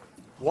 don't worry.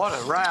 What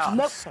a round.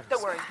 Nope,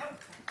 don't worry.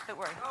 Don't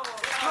worry.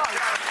 Right.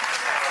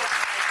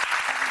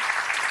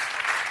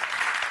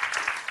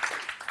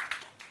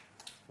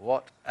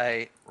 What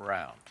a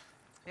round.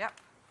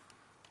 Yep.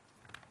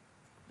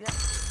 Yep.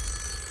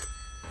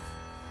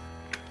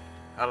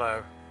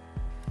 Hello.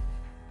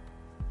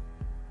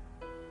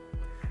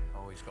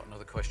 Oh, he's got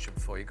another question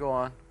for you. Go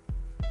on.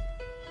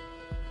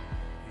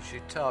 Is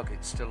your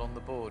target still on the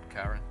board,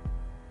 Karen?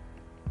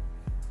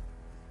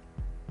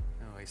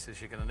 Oh, he says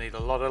you're going to need a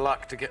lot of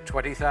luck to get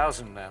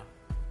 20,000 now.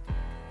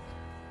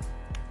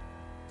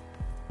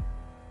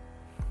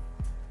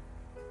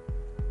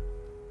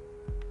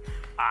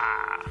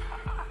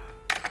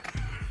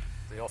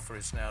 The offer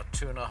is now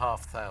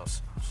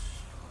 2,500.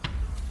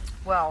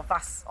 Well,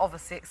 that's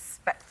obviously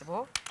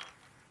expectable.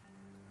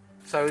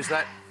 So is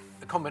that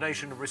a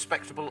combination of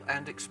respectable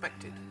and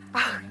expected?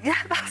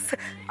 Yeah, that's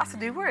a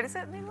new word, is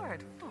it? A new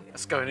word. Oh.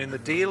 That's going in the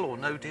deal or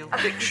no deal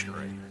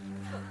dictionary.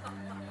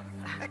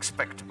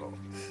 Expectable.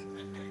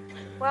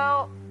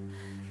 Well,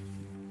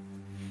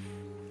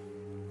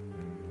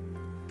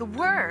 the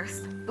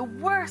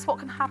worst what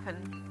can happen,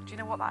 do you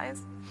know what that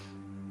is?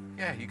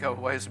 Yeah, you go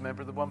away as a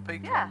member of the 1P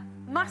Club. Yeah,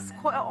 and that's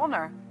quite an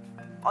honour.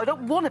 I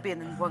don't want to be in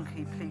the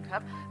 1P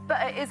Club,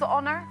 but it is an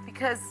honour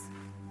because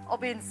I'll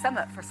be in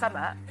Summit for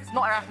Summit. It's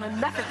not happening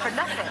nothing for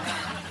nothing.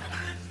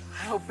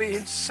 I'll be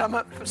in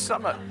Summit for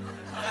Summit.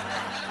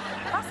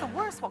 That's the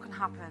worst what can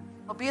happen.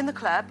 I'll be in the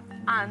club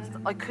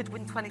and I could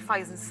win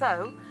 20,000.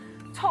 So,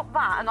 top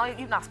that and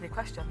you can ask me a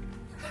question.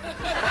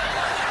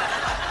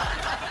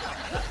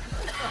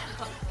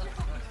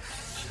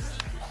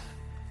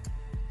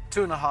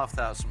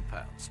 £2,500,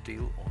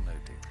 deal or no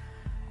deal?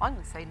 I'm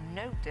going to say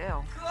no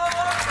deal.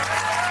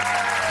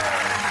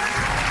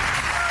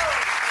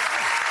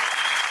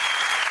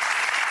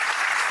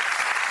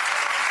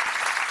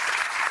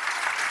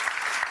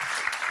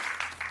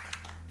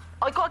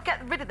 I got to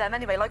get rid of them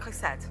anyway, like I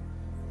said.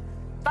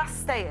 That's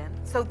staying,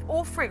 so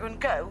all 3 are going to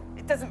go.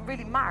 It doesn't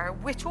really matter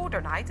which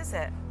order now, does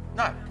it?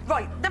 No.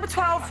 Right, number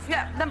 12,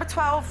 yeah, number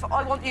 12.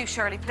 I want you,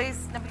 Shirley,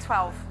 please. Number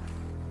 12.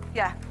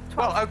 Yeah,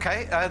 12. Well,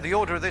 OK, the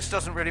order of this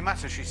doesn't really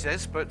matter, she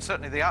says, but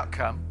certainly the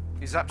outcome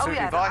is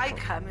absolutely vital. Oh, yeah, the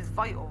outcome is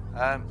vital.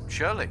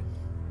 Shirley,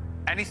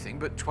 anything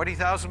but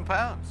 £20,000.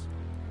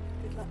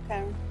 Good luck,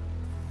 Karen.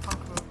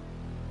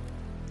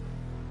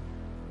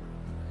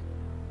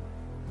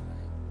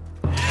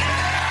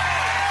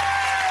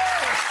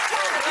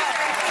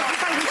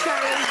 Thank you,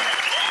 Shirley.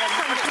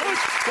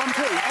 One,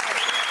 please.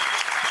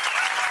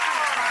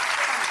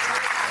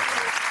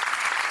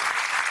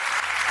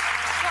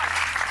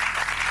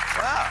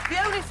 Wow. The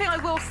only thing I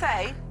will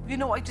say, you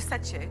know what I just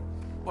said to you?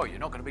 Well, you're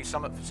not going to be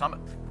Summit for Summit.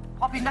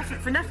 I'll be nothing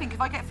for nothing. If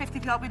I get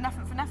 50p, I'll be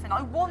nothing for nothing.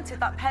 I wanted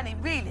that penny,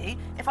 really,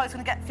 if I was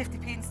going to get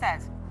 50p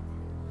instead. Do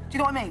you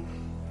know what I mean?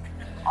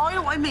 I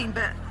know what I mean,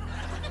 but...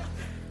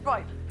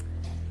 Right.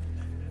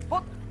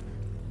 What?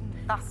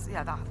 That's...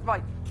 Yeah, that.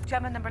 Right.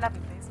 Gemma, number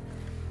 11, please.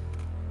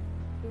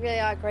 You really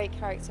are a great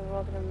character. We're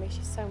all going to miss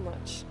you so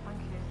much.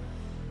 Thank you.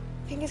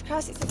 Fingers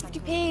crossed it's a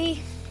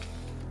 50p.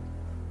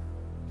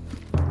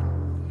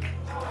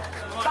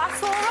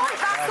 That's all right.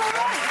 That's all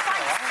right.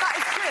 Thanks. That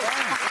is good.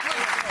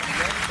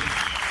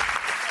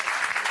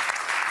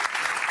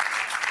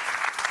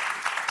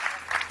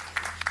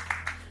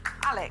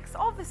 Alex,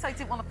 obviously I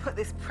didn't want to put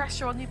this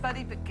pressure on you,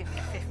 buddy, but give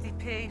me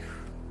 50p.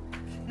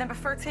 Number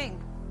 13.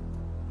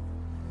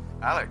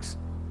 Alex,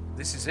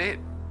 this is it.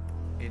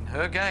 In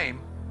her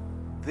game,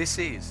 this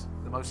is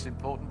the most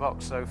important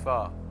box so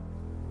far.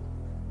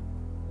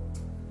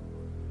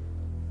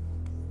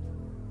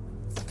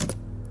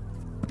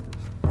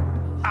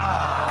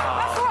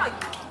 That's all right.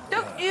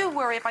 Don't you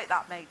worry about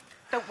that, mate.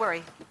 Don't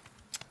worry.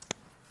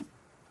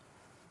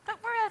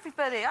 Don't worry,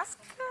 everybody. That's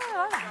good.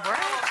 I don't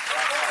worry.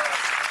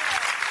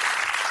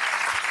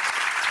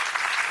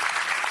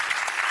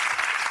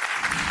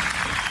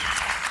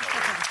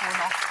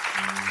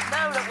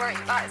 No, don't worry.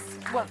 That's...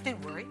 Well, do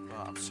worry.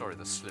 Oh, I'm sorry,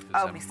 the slippers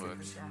haven't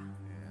worked. Slippers,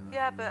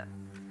 yeah, but...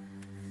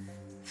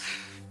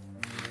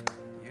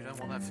 You don't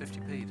want that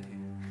 50p, do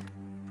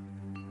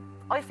you?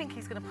 I think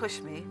he's going to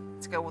push me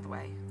to go all the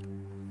way.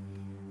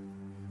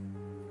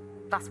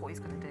 That's what he's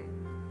going to do.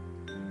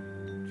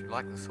 Do you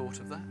like the thought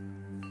of that?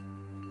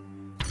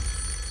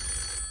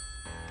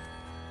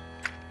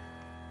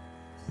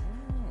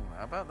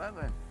 How about that,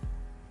 then?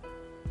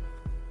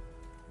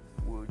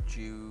 Would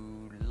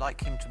you like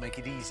him to make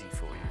it easy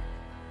for you?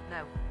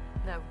 No,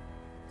 no.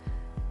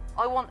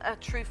 I want a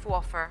truthful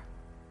offer.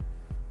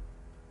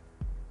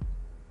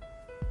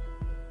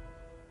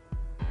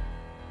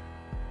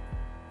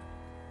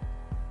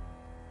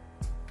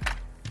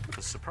 Put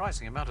a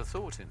surprising amount of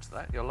thought into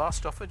that. Your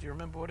last offer, do you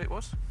remember what it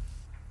was?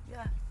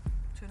 Yeah,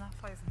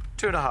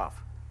 2,500. 2.5.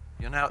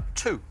 You're now at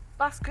 2.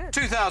 That's good.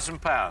 £2,000.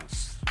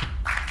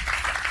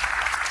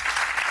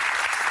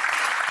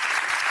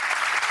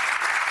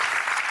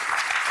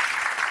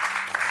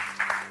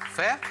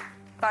 Fair?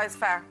 That is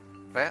fair.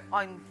 Fair?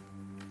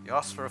 You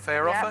asked for a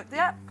fair offer?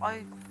 Yeah,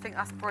 I think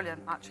that's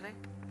brilliant, actually.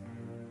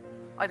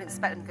 I didn't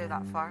expect them to go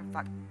that far.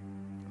 That,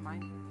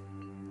 mind.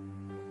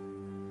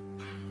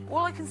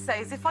 All I can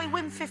say is if I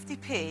win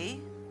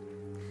 50p...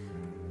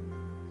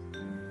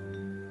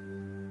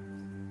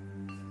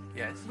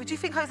 Yes? Would you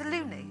think I was a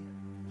loony?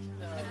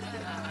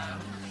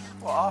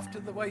 Well, after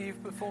the way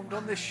you've performed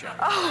on this show?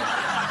 Oh!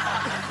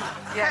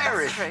 Yeah,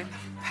 perish, that's true.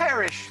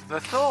 Perish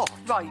the thought.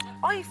 Right,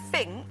 I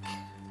think...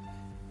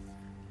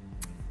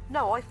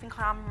 No, I think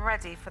I am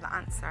ready for the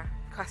answer.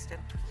 Question.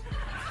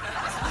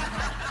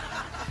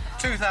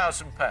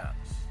 £2,000.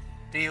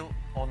 Deal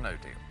or no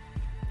deal?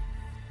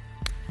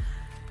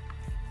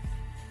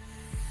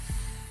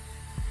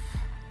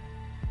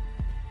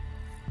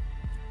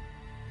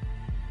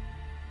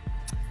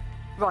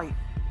 Right.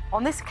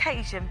 On this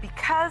occasion,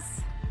 because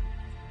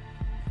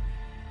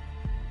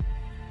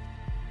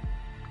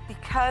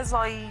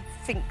I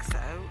think so,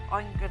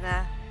 I'm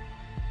gonna...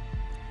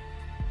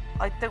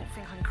 I don't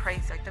think I'm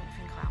crazy. I don't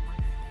think I am.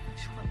 I'm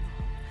sure I'm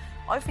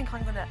not. I think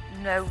I'm gonna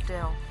no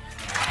deal.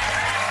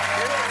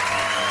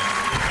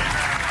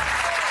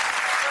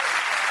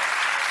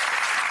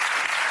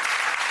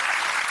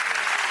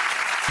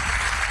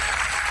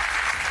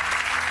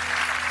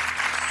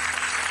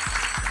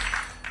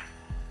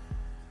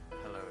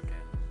 Hello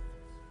again.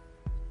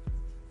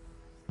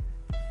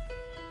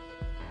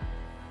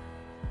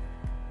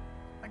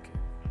 Thank you.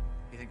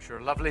 He thinks you're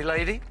a lovely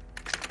lady.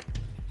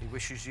 He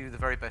wishes you the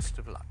very best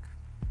of luck.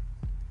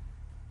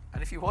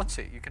 And if you want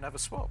it, you can have a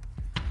swap.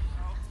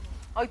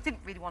 I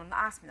didn't really want him to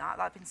ask me that.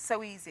 That'd been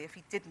so easy if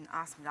he didn't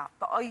ask me that.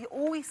 But I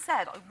always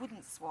said I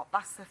wouldn't swap.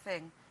 That's the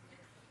thing.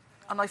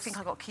 And I think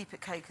I got to keep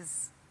it, Kay,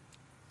 because,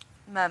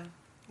 Mum,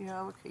 Yeah,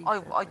 I would keep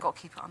I got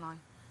to keep it, haven't I?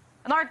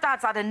 And our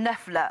dad's had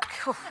enough luck.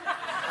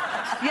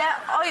 Yeah,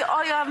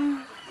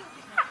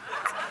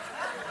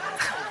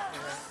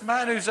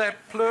 Man who's had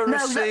pleurisy...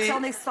 No, luck's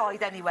on his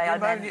side anyway, I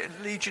meant. Pneumonia,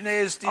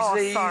 Legionnaire's Oh,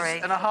 disease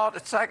sorry. and a heart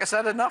attack has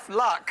had enough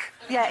luck.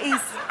 Yeah,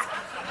 he's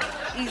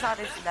had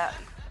his luck.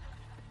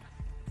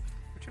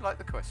 Would you like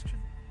the question?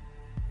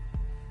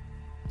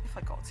 If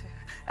I got to.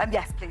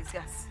 Yes, please,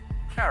 yes.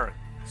 Karen,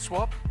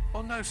 swap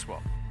or no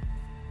swap?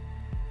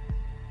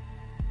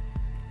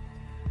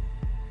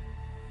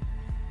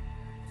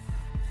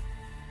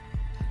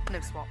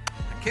 No swap.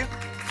 Thank you.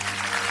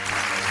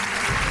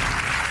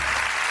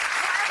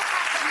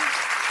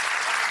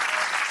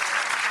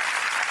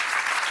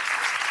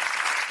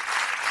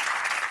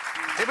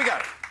 Here we go.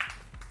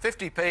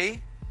 50p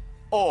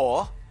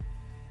or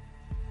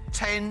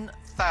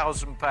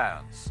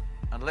 £10,000.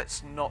 And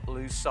let's not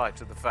lose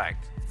sight of the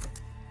fact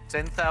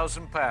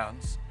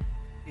 £10,000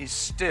 is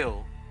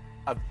still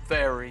a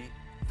very,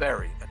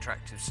 very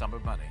attractive sum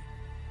of money.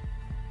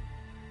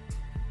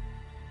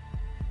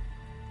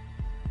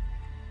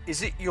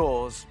 Is it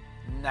yours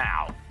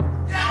now?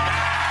 Thank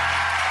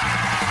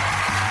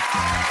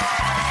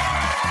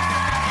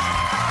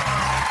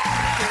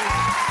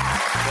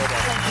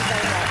you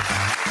very much.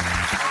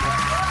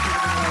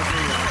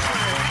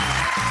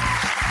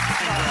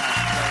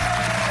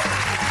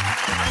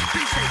 I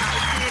appreciate that.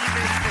 It's really,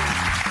 really good.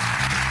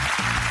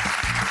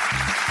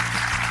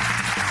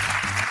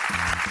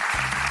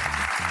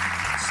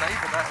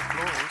 Savour that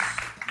applause.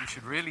 You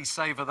should really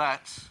savour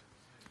that.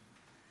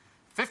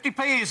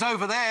 50p is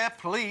over there.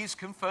 Please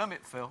confirm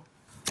it, Phil.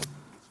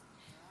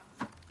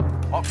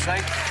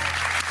 Oxley.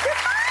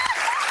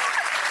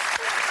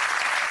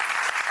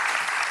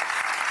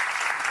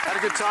 Had a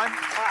good time?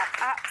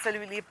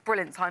 Absolutely a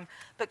brilliant time.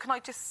 But can I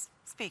just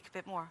speak a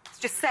bit more?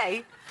 Just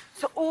say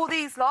to all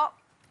these lot,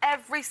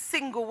 every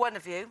single one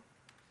of you,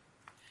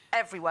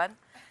 everyone,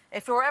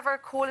 if you're ever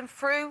calling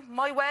through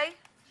my way,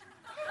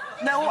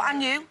 Noel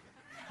and you,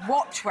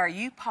 watch where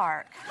you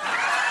park.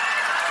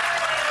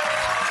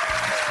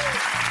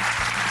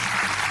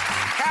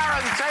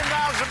 Karen, £10,000.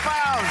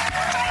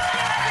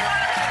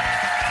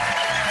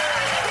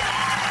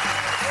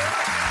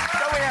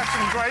 Don't we have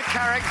some great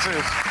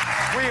characters?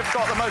 We have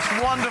got the most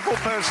wonderful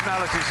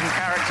personalities and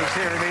characters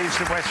here in the East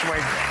and West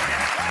Wing.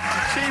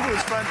 She was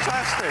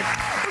fantastic.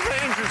 Was it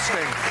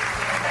interesting?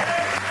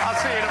 I'll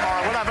see you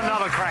tomorrow. We'll have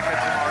another cracker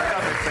tomorrow,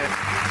 doesn't it, Finn?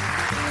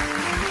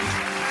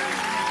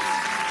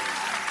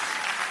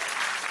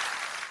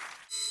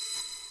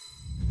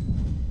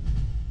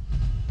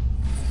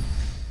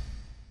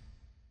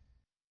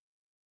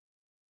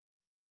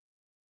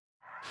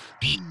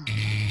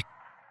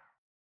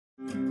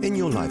 In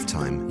your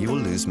lifetime, you will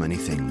lose many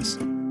things.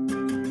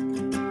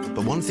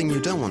 But one thing you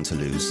don't want to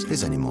lose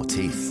is any more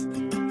teeth.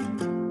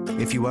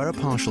 If you wear a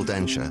partial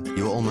denture,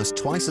 you are almost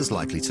twice as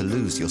likely to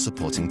lose your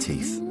supporting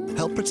teeth.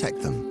 Help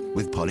protect them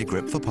with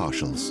Polygrip for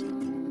Partials.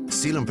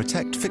 Seal and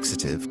Protect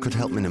fixative could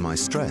help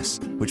minimize stress,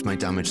 which may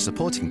damage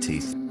supporting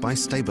teeth by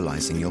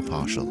stabilizing your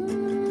partial.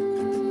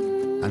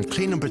 And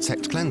Clean and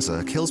Protect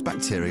cleanser kills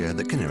bacteria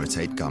that can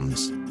irritate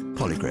gums.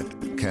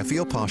 Polygrip. Care for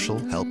your partial,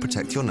 help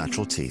protect your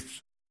natural teeth.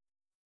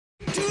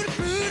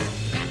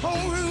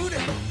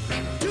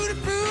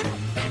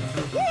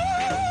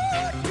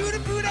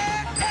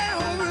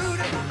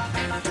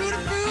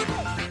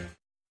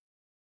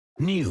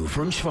 New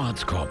from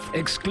Schwarzkopf,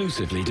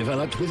 exclusively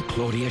developed with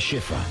Claudia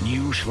Schiffer.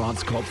 New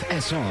Schwarzkopf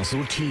Essence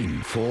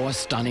Ultime. 4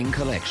 stunning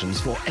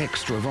collections for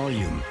extra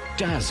volume,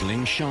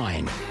 dazzling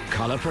shine,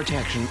 color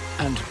protection,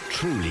 and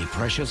truly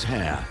precious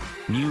hair.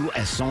 New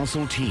Essence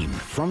Ultime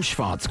from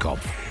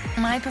Schwarzkopf.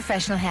 My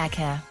professional hair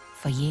care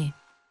for you.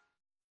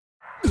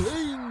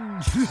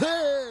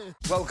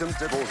 Welcome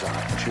to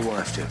Bullseye. What's your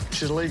wife do?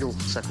 She's a legal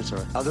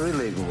secretary. Are there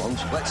illegal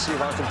ones? Let's see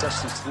if our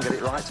contestants can get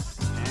it right.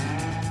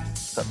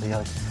 That the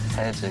hairdo.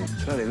 It's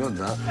very good,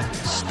 that.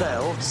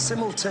 Spell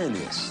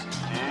simultaneous.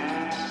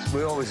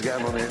 We always get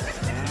them on here.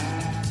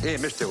 Here,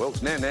 Mr.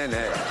 Wilkes. No.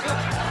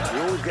 We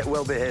always get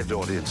well-behaved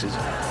audiences.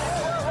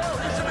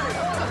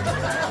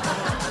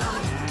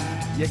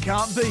 You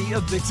can't beat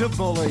a bit of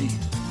bully.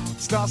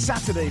 Starts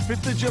Saturday,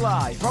 5th of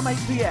July, from 8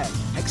 p.m.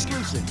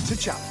 Exclusive to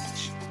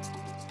Challenge.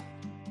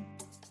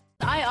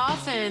 I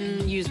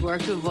often use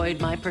work to avoid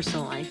my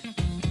personal life.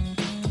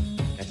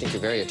 I think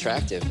you're very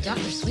attractive.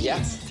 Dr. Sweet. Yeah. I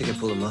think I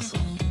pull a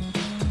muscle.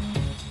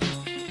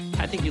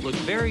 I think you look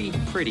very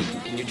pretty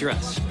in your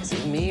dress. Is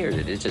it me, or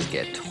did it just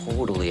get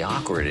totally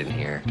awkward in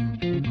here?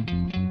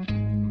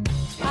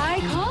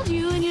 I called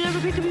you and you never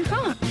picked up your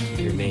phone.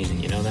 You're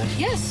amazing, you know that?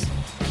 Yes.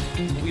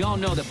 We all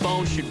know that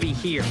Bones should be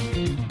here.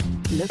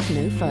 Look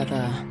no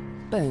further.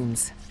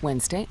 Bones,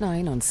 Wednesday at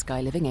 9 on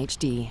Sky Living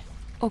HD.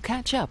 Or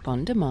catch up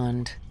on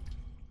demand.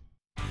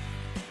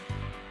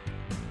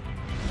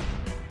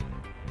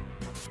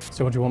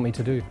 So what do you want me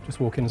to do? Just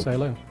walk in and say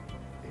hello?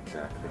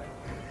 Exactly.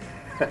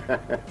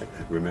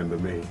 Remember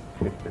me.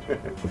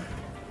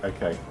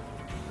 Okay.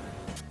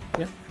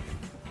 Yeah.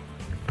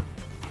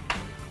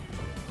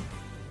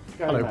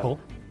 Hello, Paul.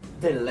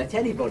 They'll let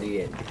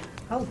anybody in.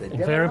 How the devil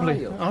Invariably,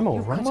 are you? I'm all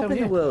You've right, come up how are in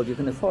the you? world, you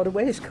can afford a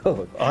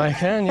waistcoat. I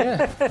can,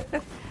 yeah.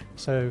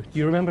 So, do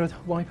you remember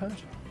Wipeout?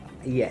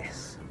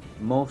 Yes,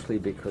 mostly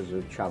because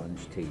of Challenge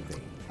TV.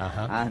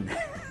 And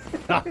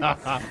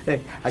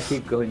I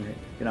keep going,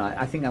 you know,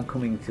 I think I'm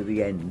coming to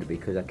the end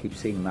because I keep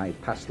seeing my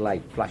past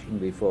life flashing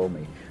before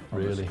me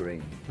on the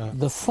screen.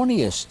 The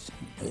funniest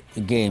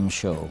game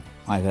show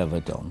I've ever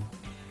done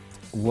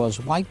was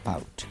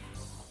Wipeout,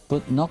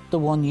 but not the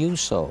one you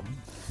saw.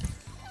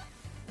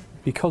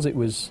 Because it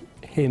was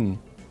him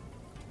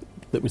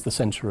that was the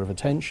centre of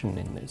attention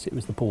in this, it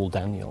was the Paul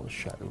Daniels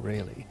show,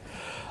 really.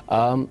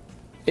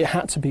 It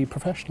had to be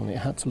professional, it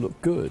had to look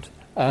good.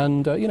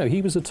 And, you know,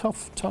 he was a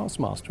tough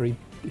taskmaster.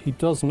 He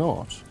does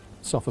not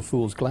suffer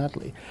fools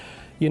gladly.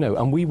 You know,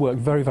 and we worked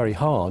very, very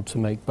hard to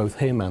make both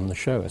him and the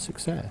show a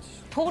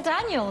success. Paul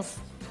Daniels.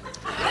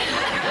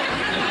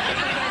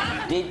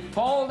 Did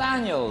Paul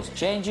Daniels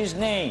change his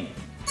name?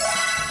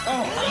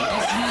 Oh,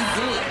 yes,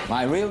 he did.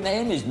 My real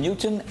name is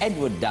Newton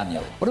Edward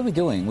Daniel. What are we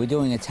doing? We're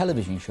doing a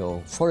television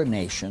show for a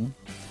nation,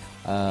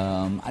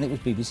 and it was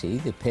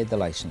BBC. They paid the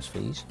licence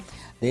fees.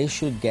 They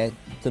should get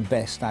the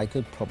best I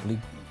could possibly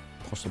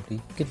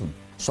give them.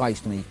 So I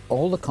used to meet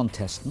all the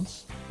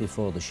contestants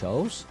before the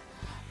shows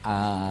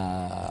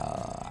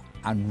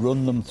and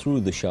run them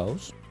through the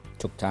shows.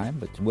 Took time,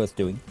 but worth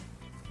doing.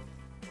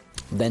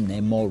 Then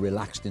they're more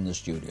relaxed in the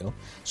studio.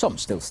 Some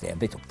still stay a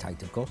bit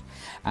uptight, of course.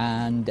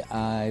 And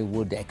I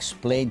would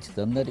explain to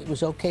them that it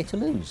was okay to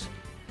lose.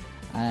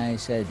 I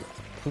said,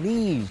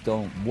 please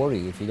don't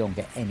worry if you don't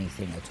get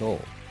anything at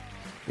all,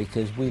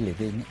 because we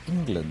live in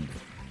England,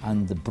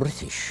 and the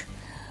British,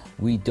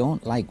 we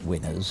don't like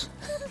winners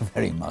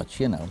very much,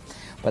 you know.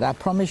 But I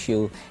promise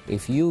you,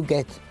 if you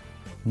get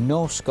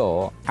no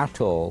score at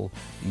all,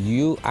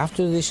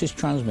 after this is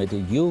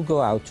transmitted, you'll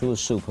go out to a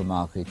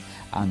supermarket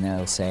and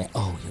they'll say,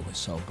 oh, you were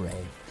so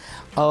brave.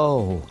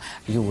 Oh,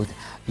 you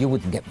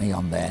wouldn't get me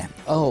on there.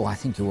 Oh, I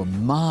think you were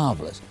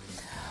marvellous.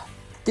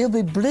 They'll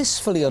be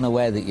blissfully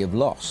unaware that you've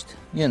lost,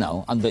 you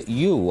know, and that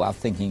you are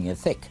thinking you're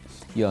thick.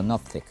 You're not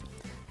thick,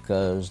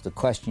 because the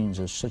questions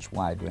are such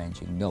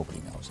wide-ranging,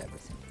 nobody knows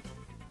everything.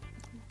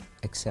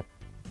 Except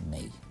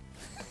me.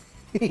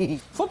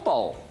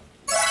 Football.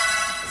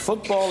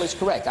 Football is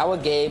correct. Our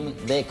game,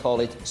 they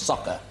call it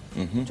soccer.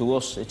 To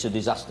us, it's a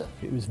disaster.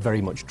 It was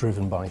very much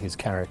driven by his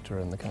character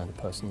and the kind of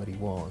person that he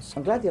was.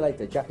 I'm glad you like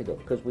the jacket up,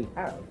 because we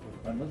have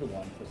another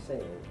one for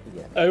sale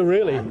here. Oh,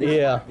 really?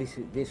 Yeah. This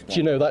one. Do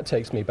you know, that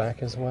takes me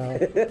back as well. I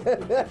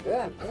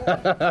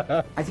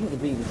think the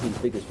BBC's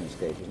biggest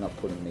mistake is not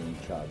putting me in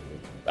charge of it.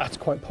 That's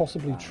quite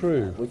possibly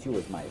true. Which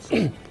you might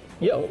say.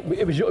 Yeah,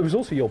 it was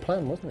also your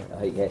plan, wasn't it?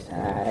 Yes,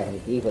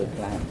 evil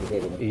plan.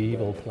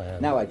 Evil plan.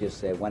 Now I just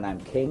say, when I'm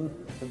king.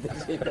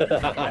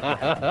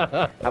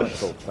 I haven't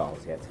told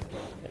Charles yet.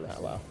 Yeah,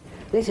 well.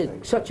 This is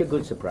such a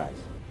good surprise.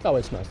 Oh,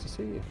 it's nice to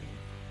see you.